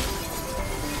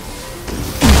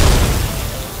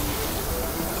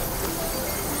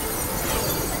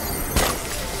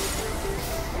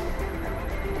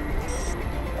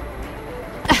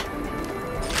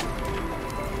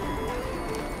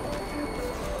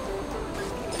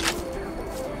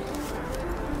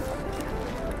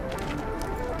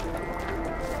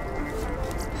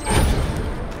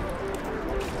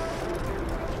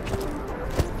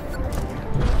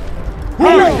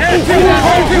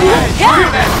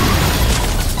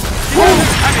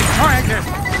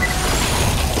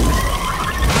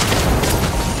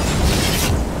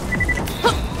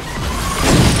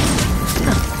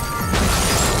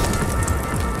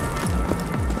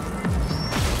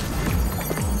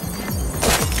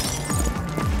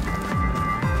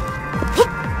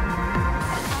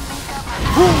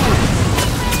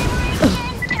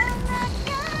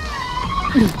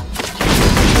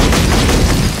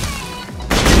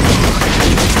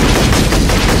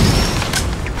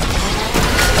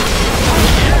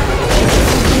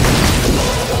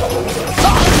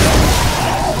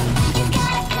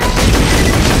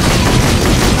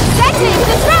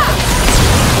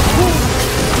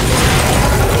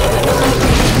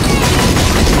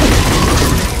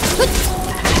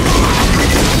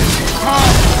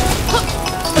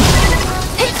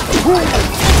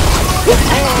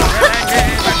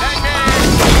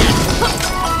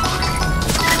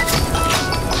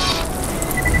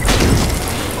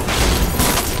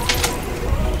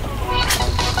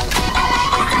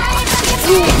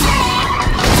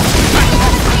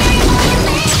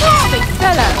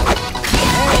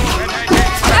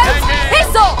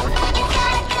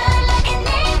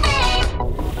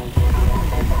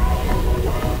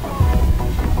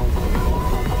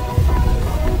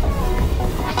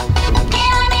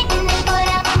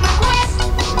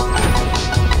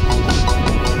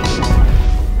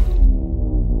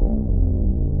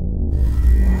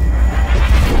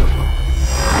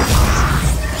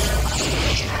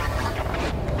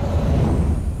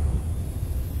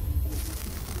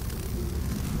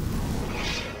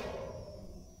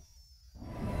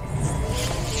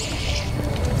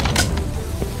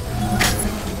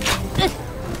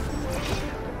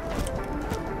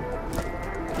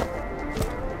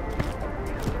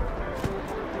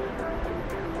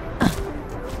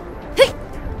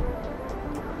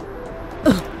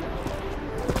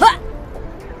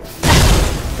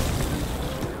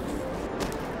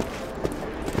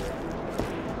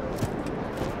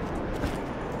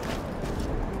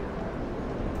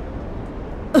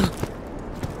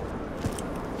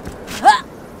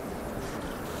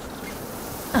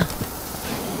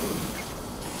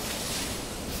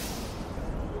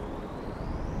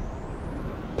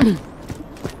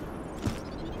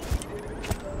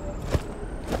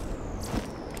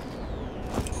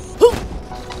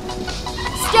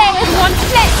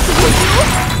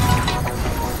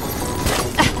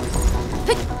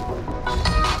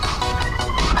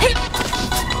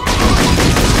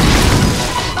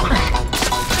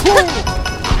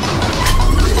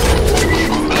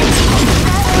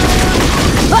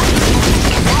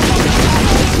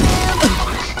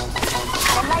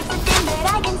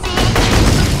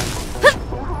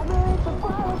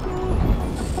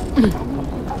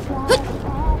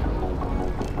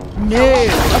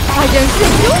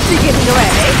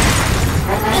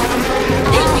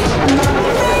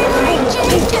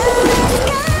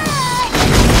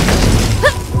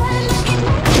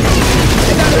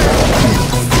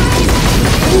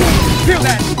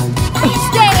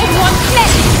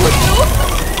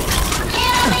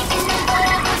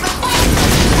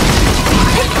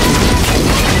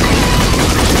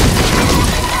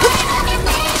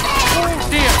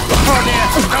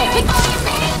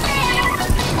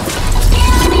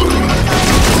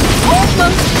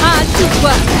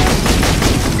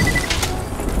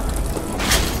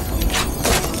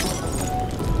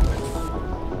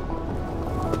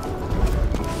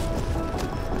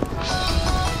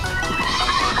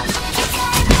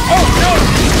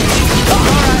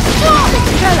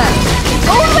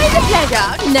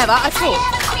 Never at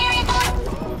all.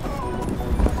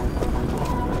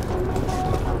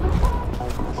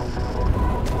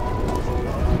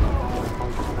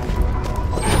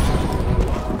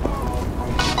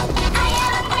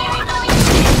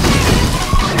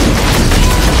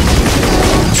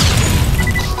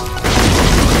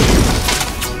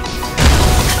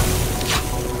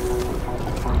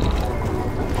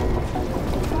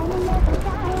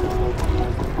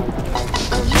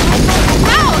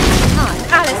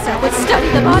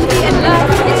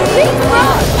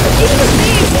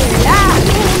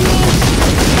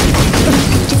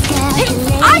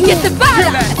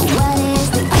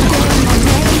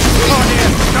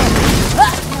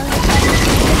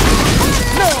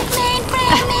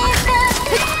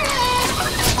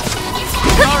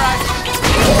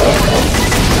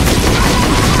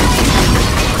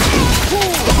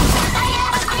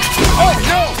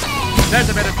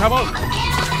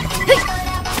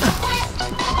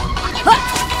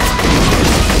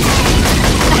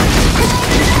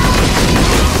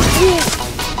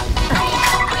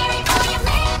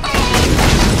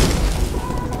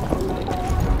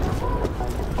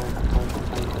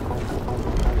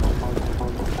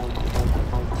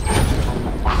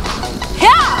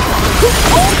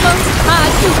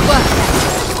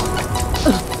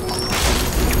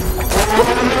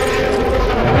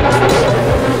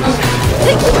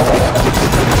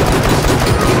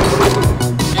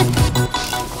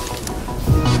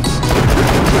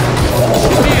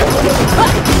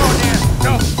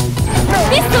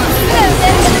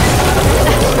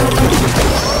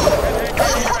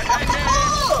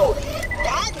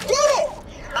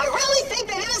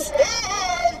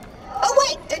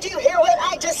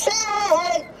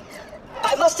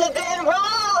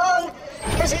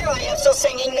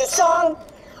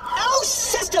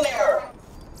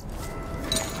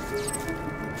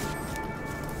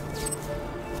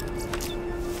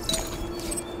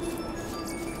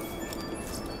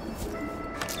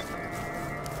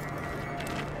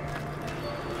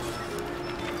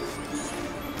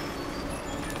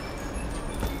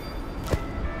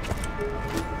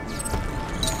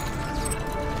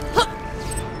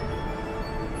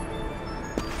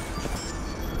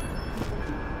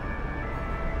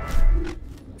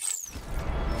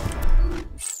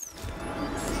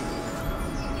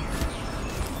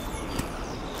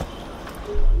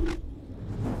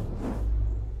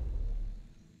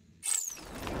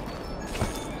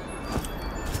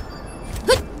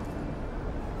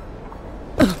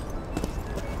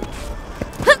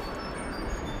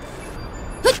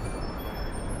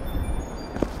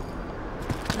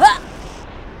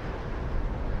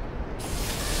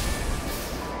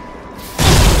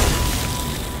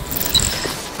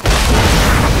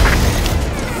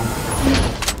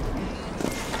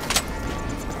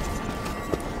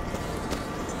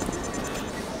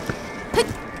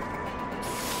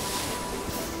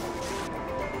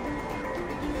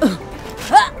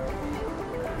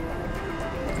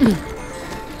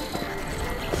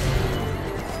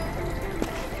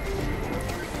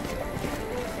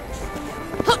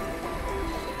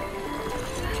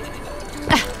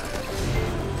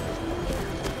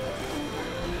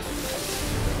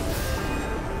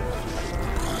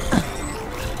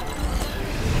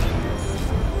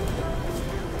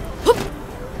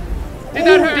 Did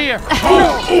that hurt? Dear.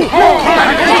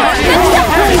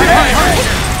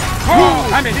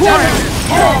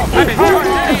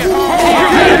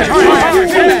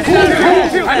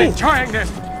 I'm enjoying this.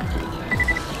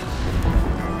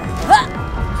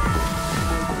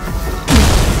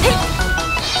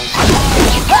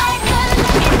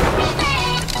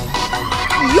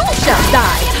 You shall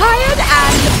die tired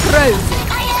and frozen.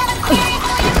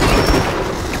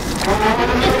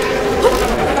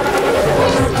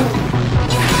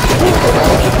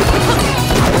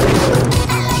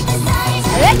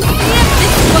 Let's see if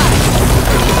this works.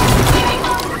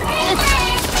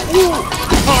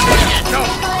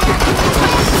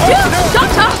 You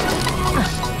shut up!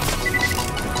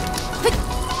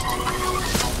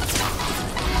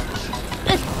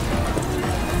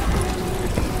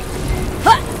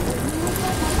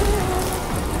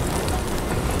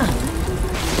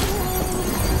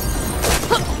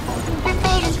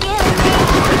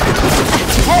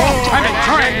 I'm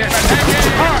enjoying this.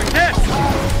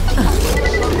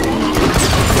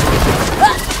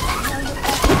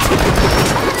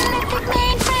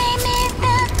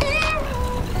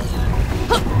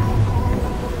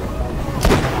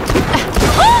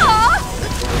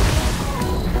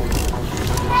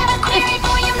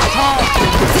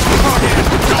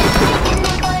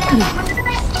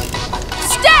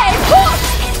 Stay put!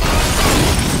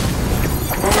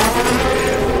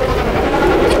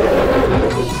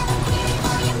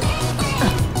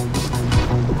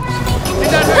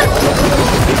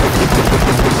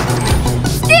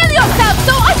 Steel yourself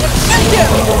so I can shoot you!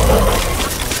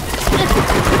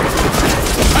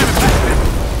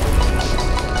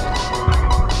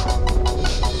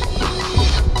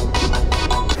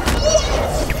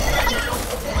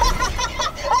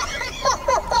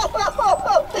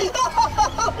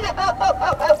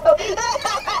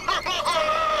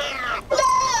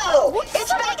 No!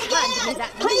 It's back again!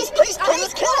 Please, please,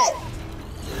 please kill it!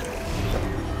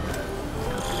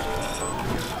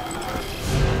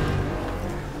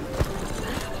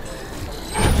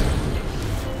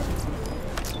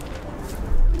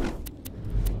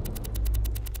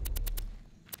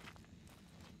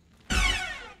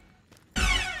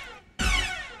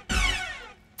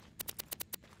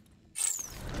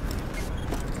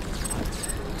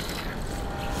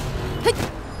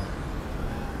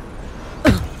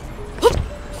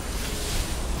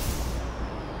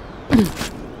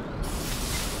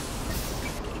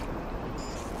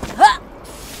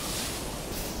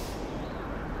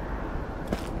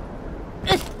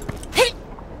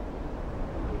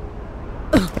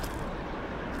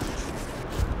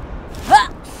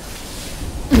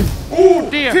 Oh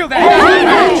dear! Feel that!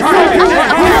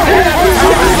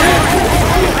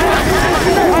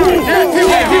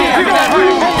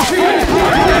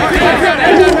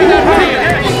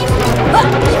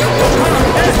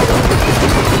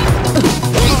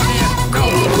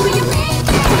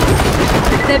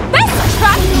 The best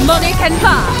trap money can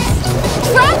buy.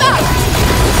 Trap up!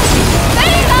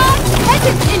 Very large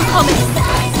peasant incoming.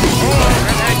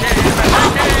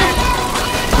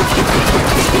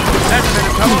 That's a bit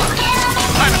of trouble.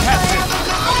 I'm a passive.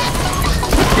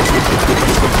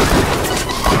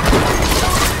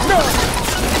 No!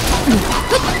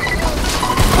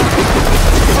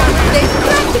 They're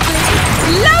practically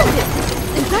loaded.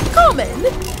 Is that common?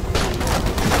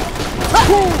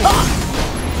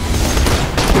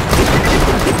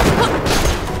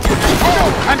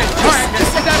 I'm enjoying this.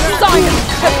 Science!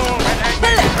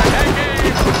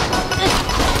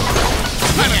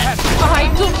 I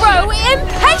grow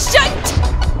impatient!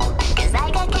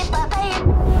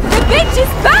 The bitch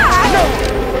is back!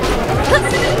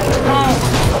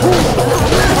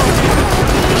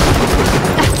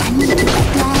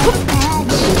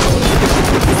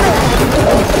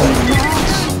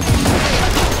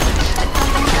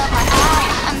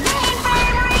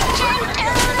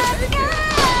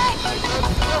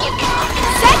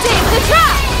 Setting the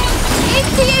trap! In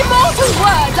the immortal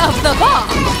words of the bar,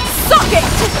 suck it!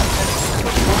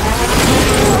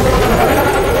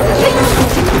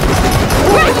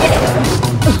 Grab it!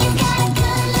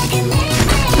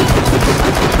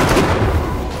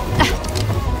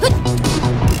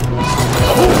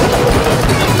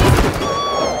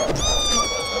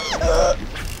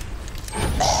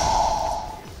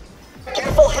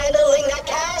 Careful handling that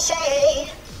cache.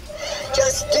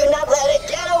 Just do not let it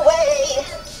get away.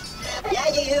 Yeah,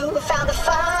 you found the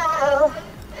file.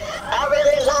 I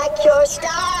really like your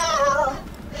style.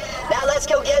 Now let's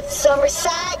go get some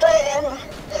recycling.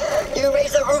 You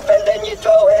raise the roof and then you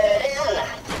throw it in.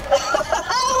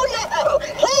 Oh no!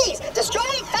 Please, destroy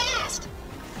it fast!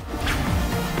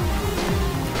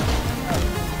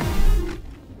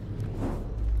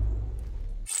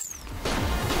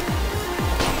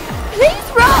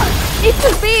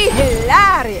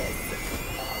 hilarious.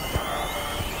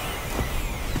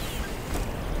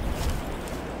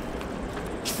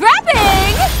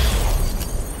 Trapping!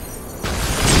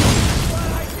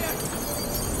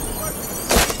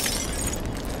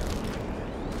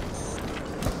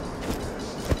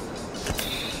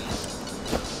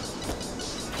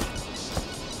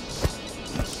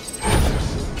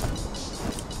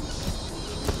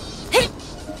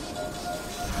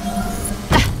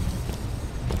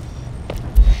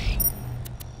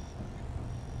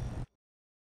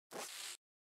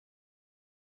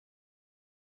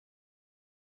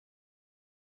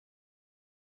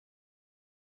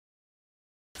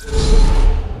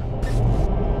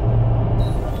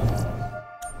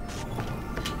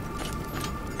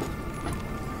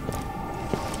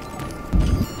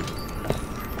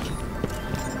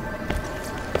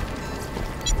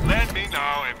 Let me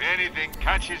know if anything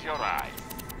catches your eye.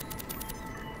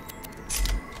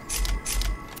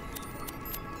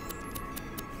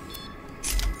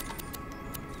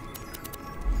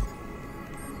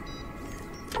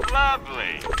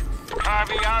 Lovely.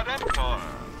 Caviar emptor.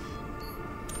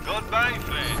 Goodbye,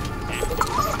 friend.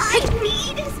 All I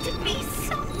need is to be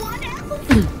someone else.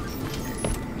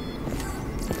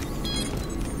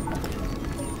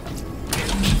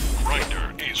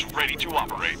 Grinder is ready to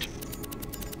operate.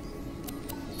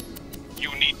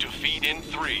 You need to feed in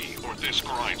 3, or this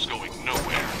grind's going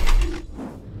nowhere.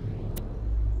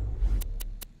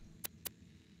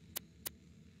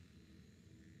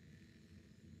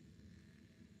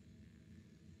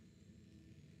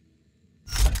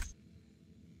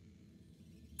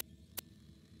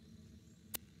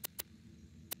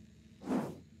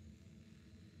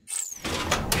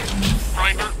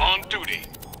 Grinder on duty.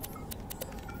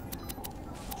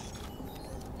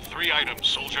 3 items,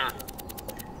 soldier.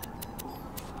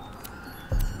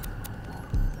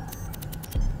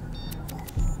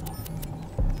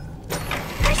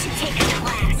 I should take a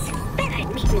class. Bet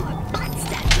I'd meet more butts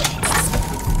that way.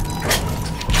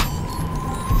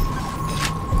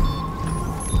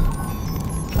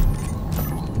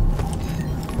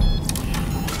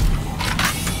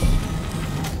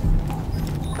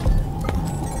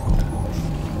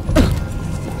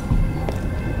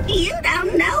 You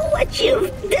don't know what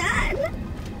you've done.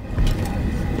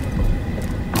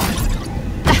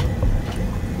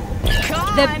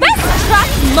 The best track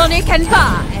money can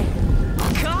buy.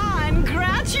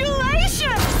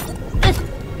 Congratulations!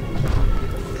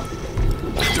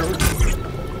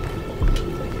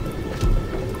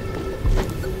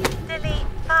 Delete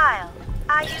file.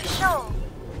 Are you sure?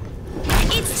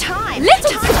 It's time!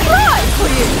 Little surprise for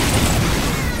you!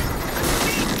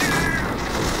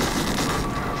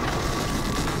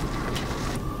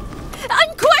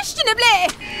 Unquestionably!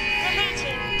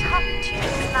 Deleting top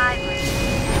tunes library.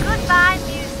 Goodbye,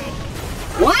 music.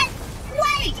 What?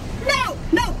 Wait! No!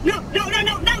 No! No! No! No!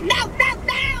 No! No! No! No!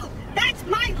 No! That's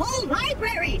my whole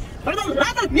library! For the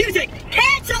love of music!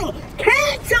 Cancel!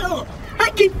 Cancel! I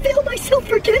can feel myself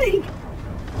forgetting!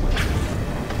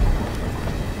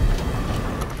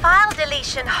 File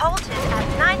deletion halted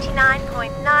at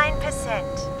 99.9%.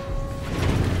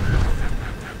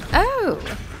 Oh,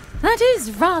 that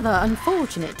is rather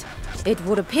unfortunate. It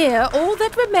would appear all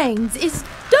that remains is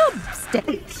dubstep.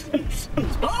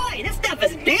 Boy, this stuff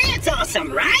is dance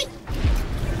awesome, right?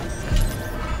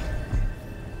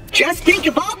 Just think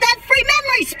of all that free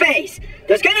memory space!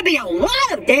 There's gonna be a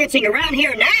lot of dancing around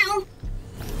here now!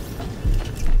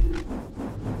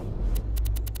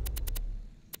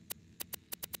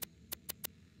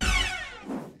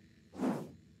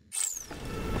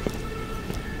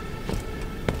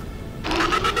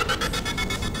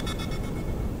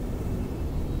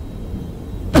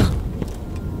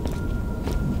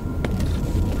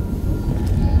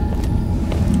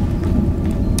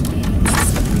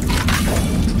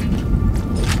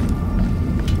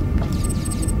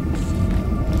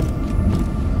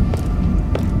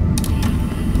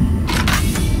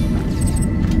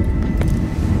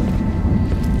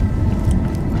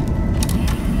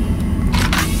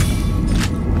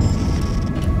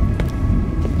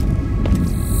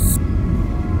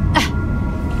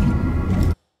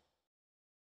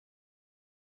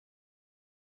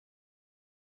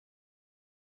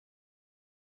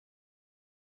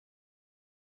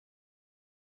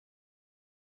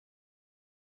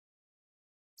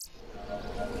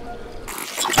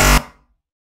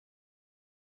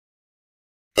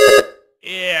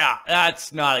 Yeah,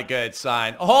 that's not a good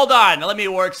sign. Hold on, let me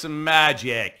work some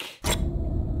magic.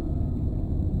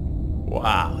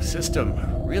 Wow, system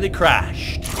really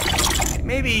crashed.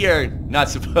 Maybe you're not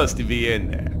supposed to be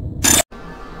in there.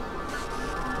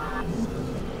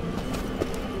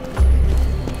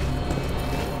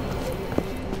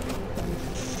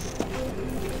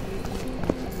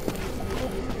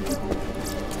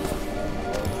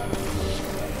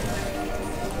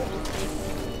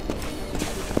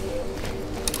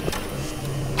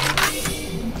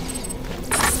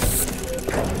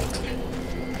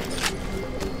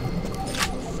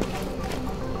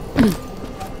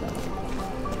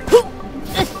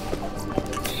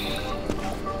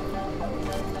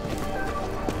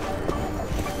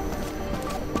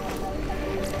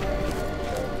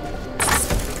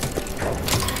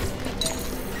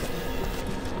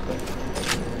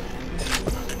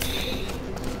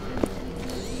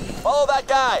 follow that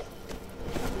guy.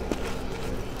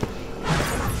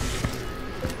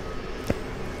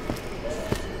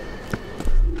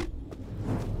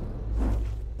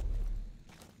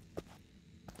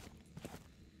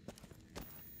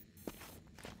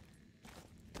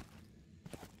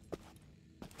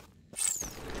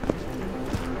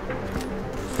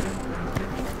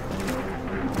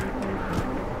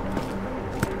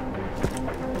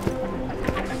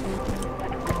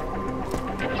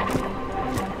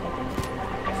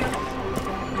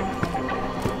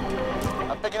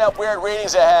 Picking up weird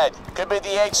readings ahead. Could be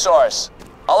the H source.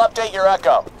 I'll update your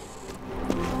echo.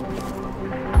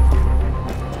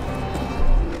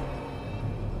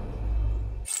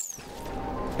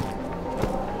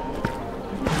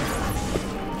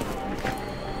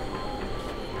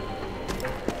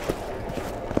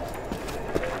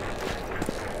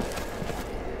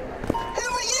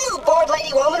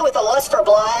 Lady woman with a lust for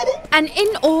blood? An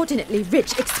inordinately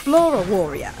rich explorer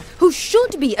warrior who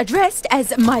should be addressed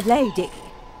as my lady.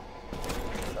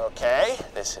 Okay,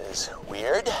 this is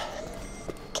weird.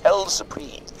 Quelle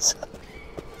surprise.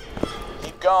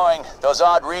 Keep going. Those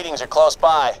odd readings are close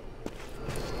by.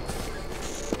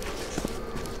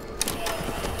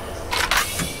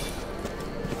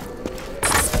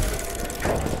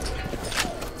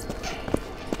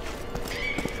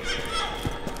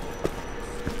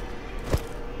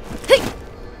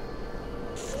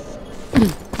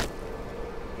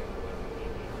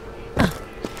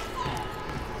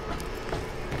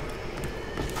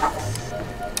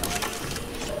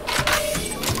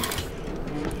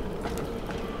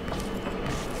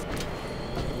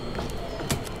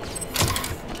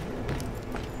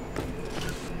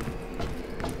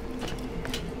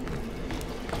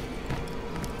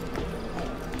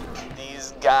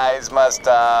 Guys must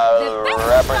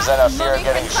represent a fear of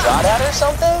getting shot at or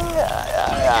something?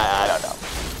 I don't know.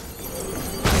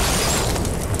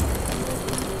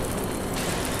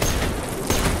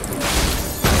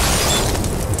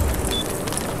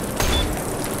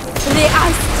 The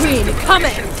ice queen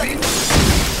coming!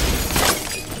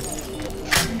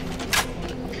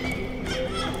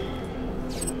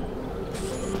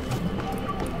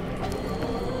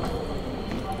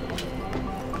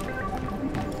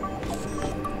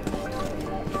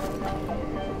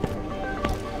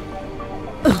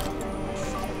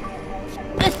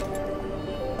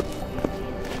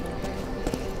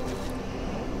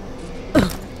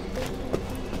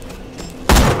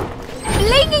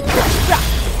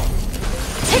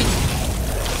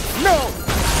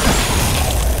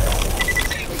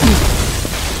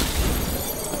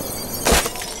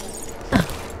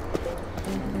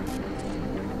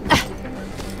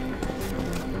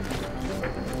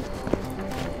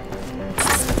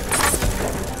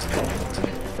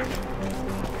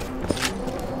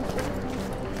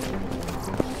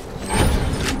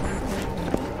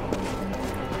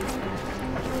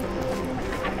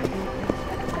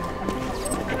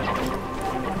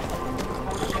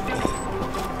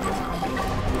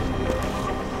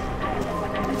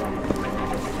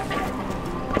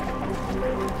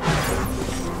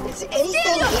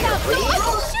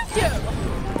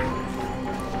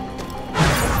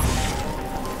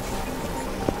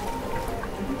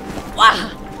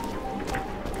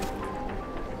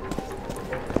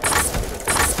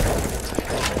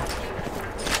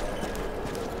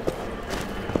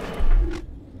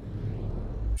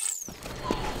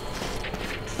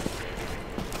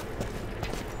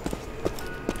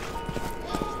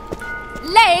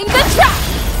 Laying the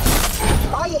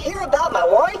trap! Are you here about my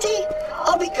warranty?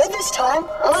 I'll be good this time,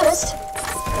 honest.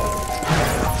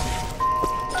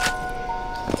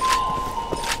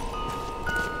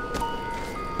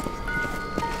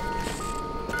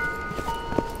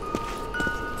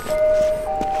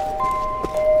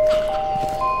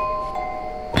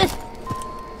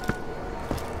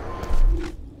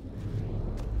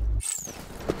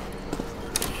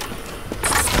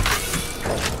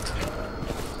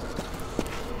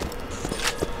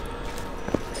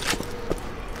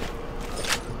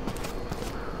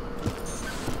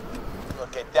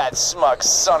 That smug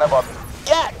son of a...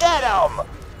 Get him!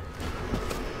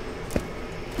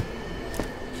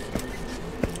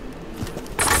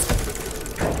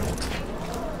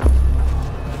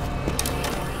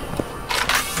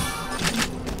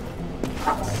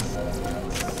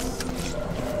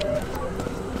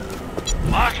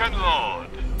 Lock and load.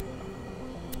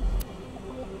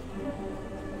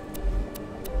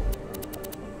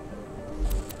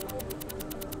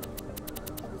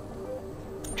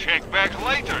 Check back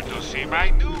later to see my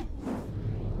new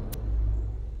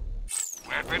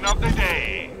weapon of the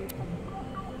day.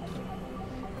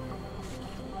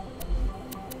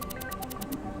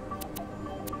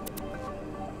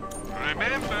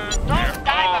 Remember, Don't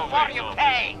die before you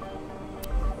pay!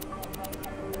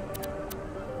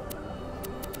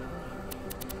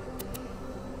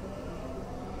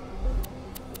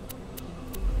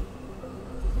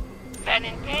 Pen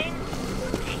and pain?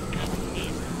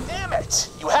 Damn it!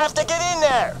 You have to get in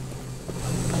there!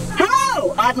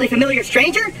 Hello, oddly familiar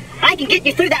stranger. I can get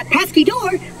you through that pesky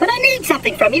door, but I need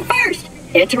something from you first.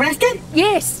 Interested?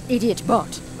 Yes, idiot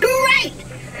bot. Great!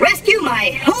 Rescue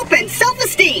my hope and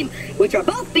self-esteem, which are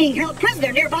both being held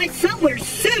prisoner nearby somewhere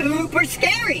super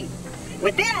scary.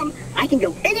 With them, I can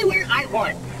go anywhere I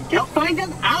want. To help find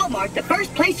them, I'll mark the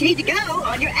first place you need to go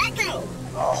on your echo.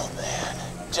 Oh, man.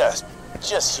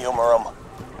 Just humor him.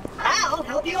 I'll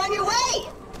help you on your way.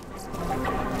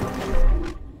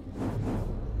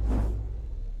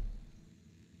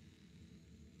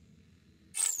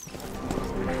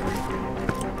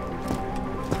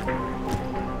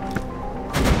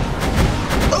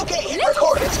 Okay, let's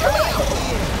hold it.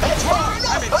 That's far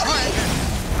enough, buddy.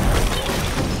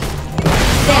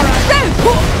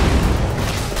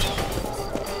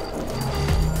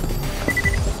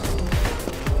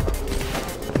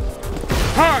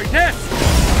 Yes!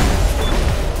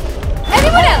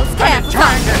 Anyone else care for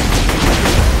fun?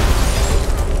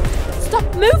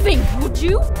 Stop moving, would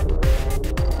you?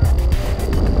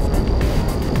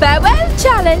 Farewell,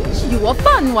 challenge. You were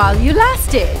fun while you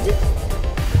lasted.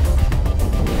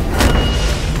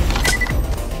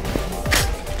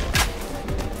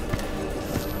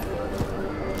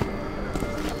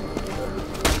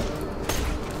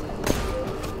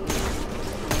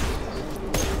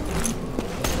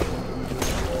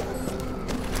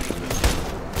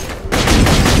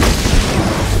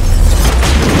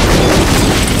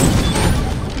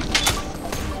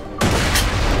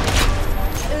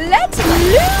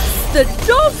 The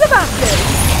dogs of Athens!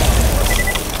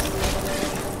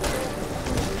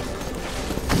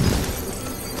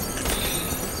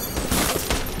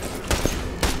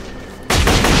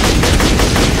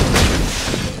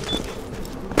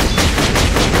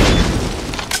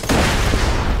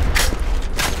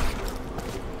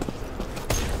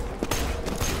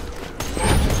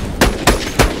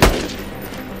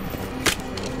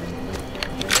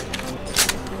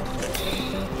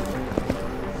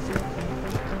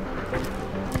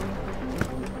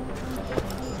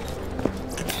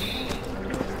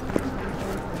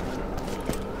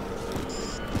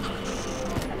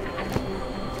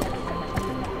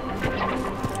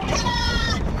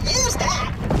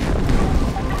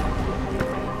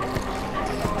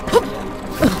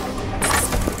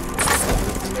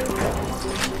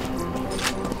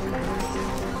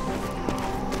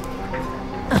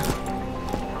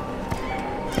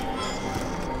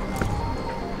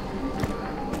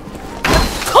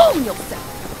 Calm yourself!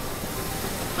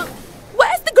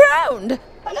 Where's the ground?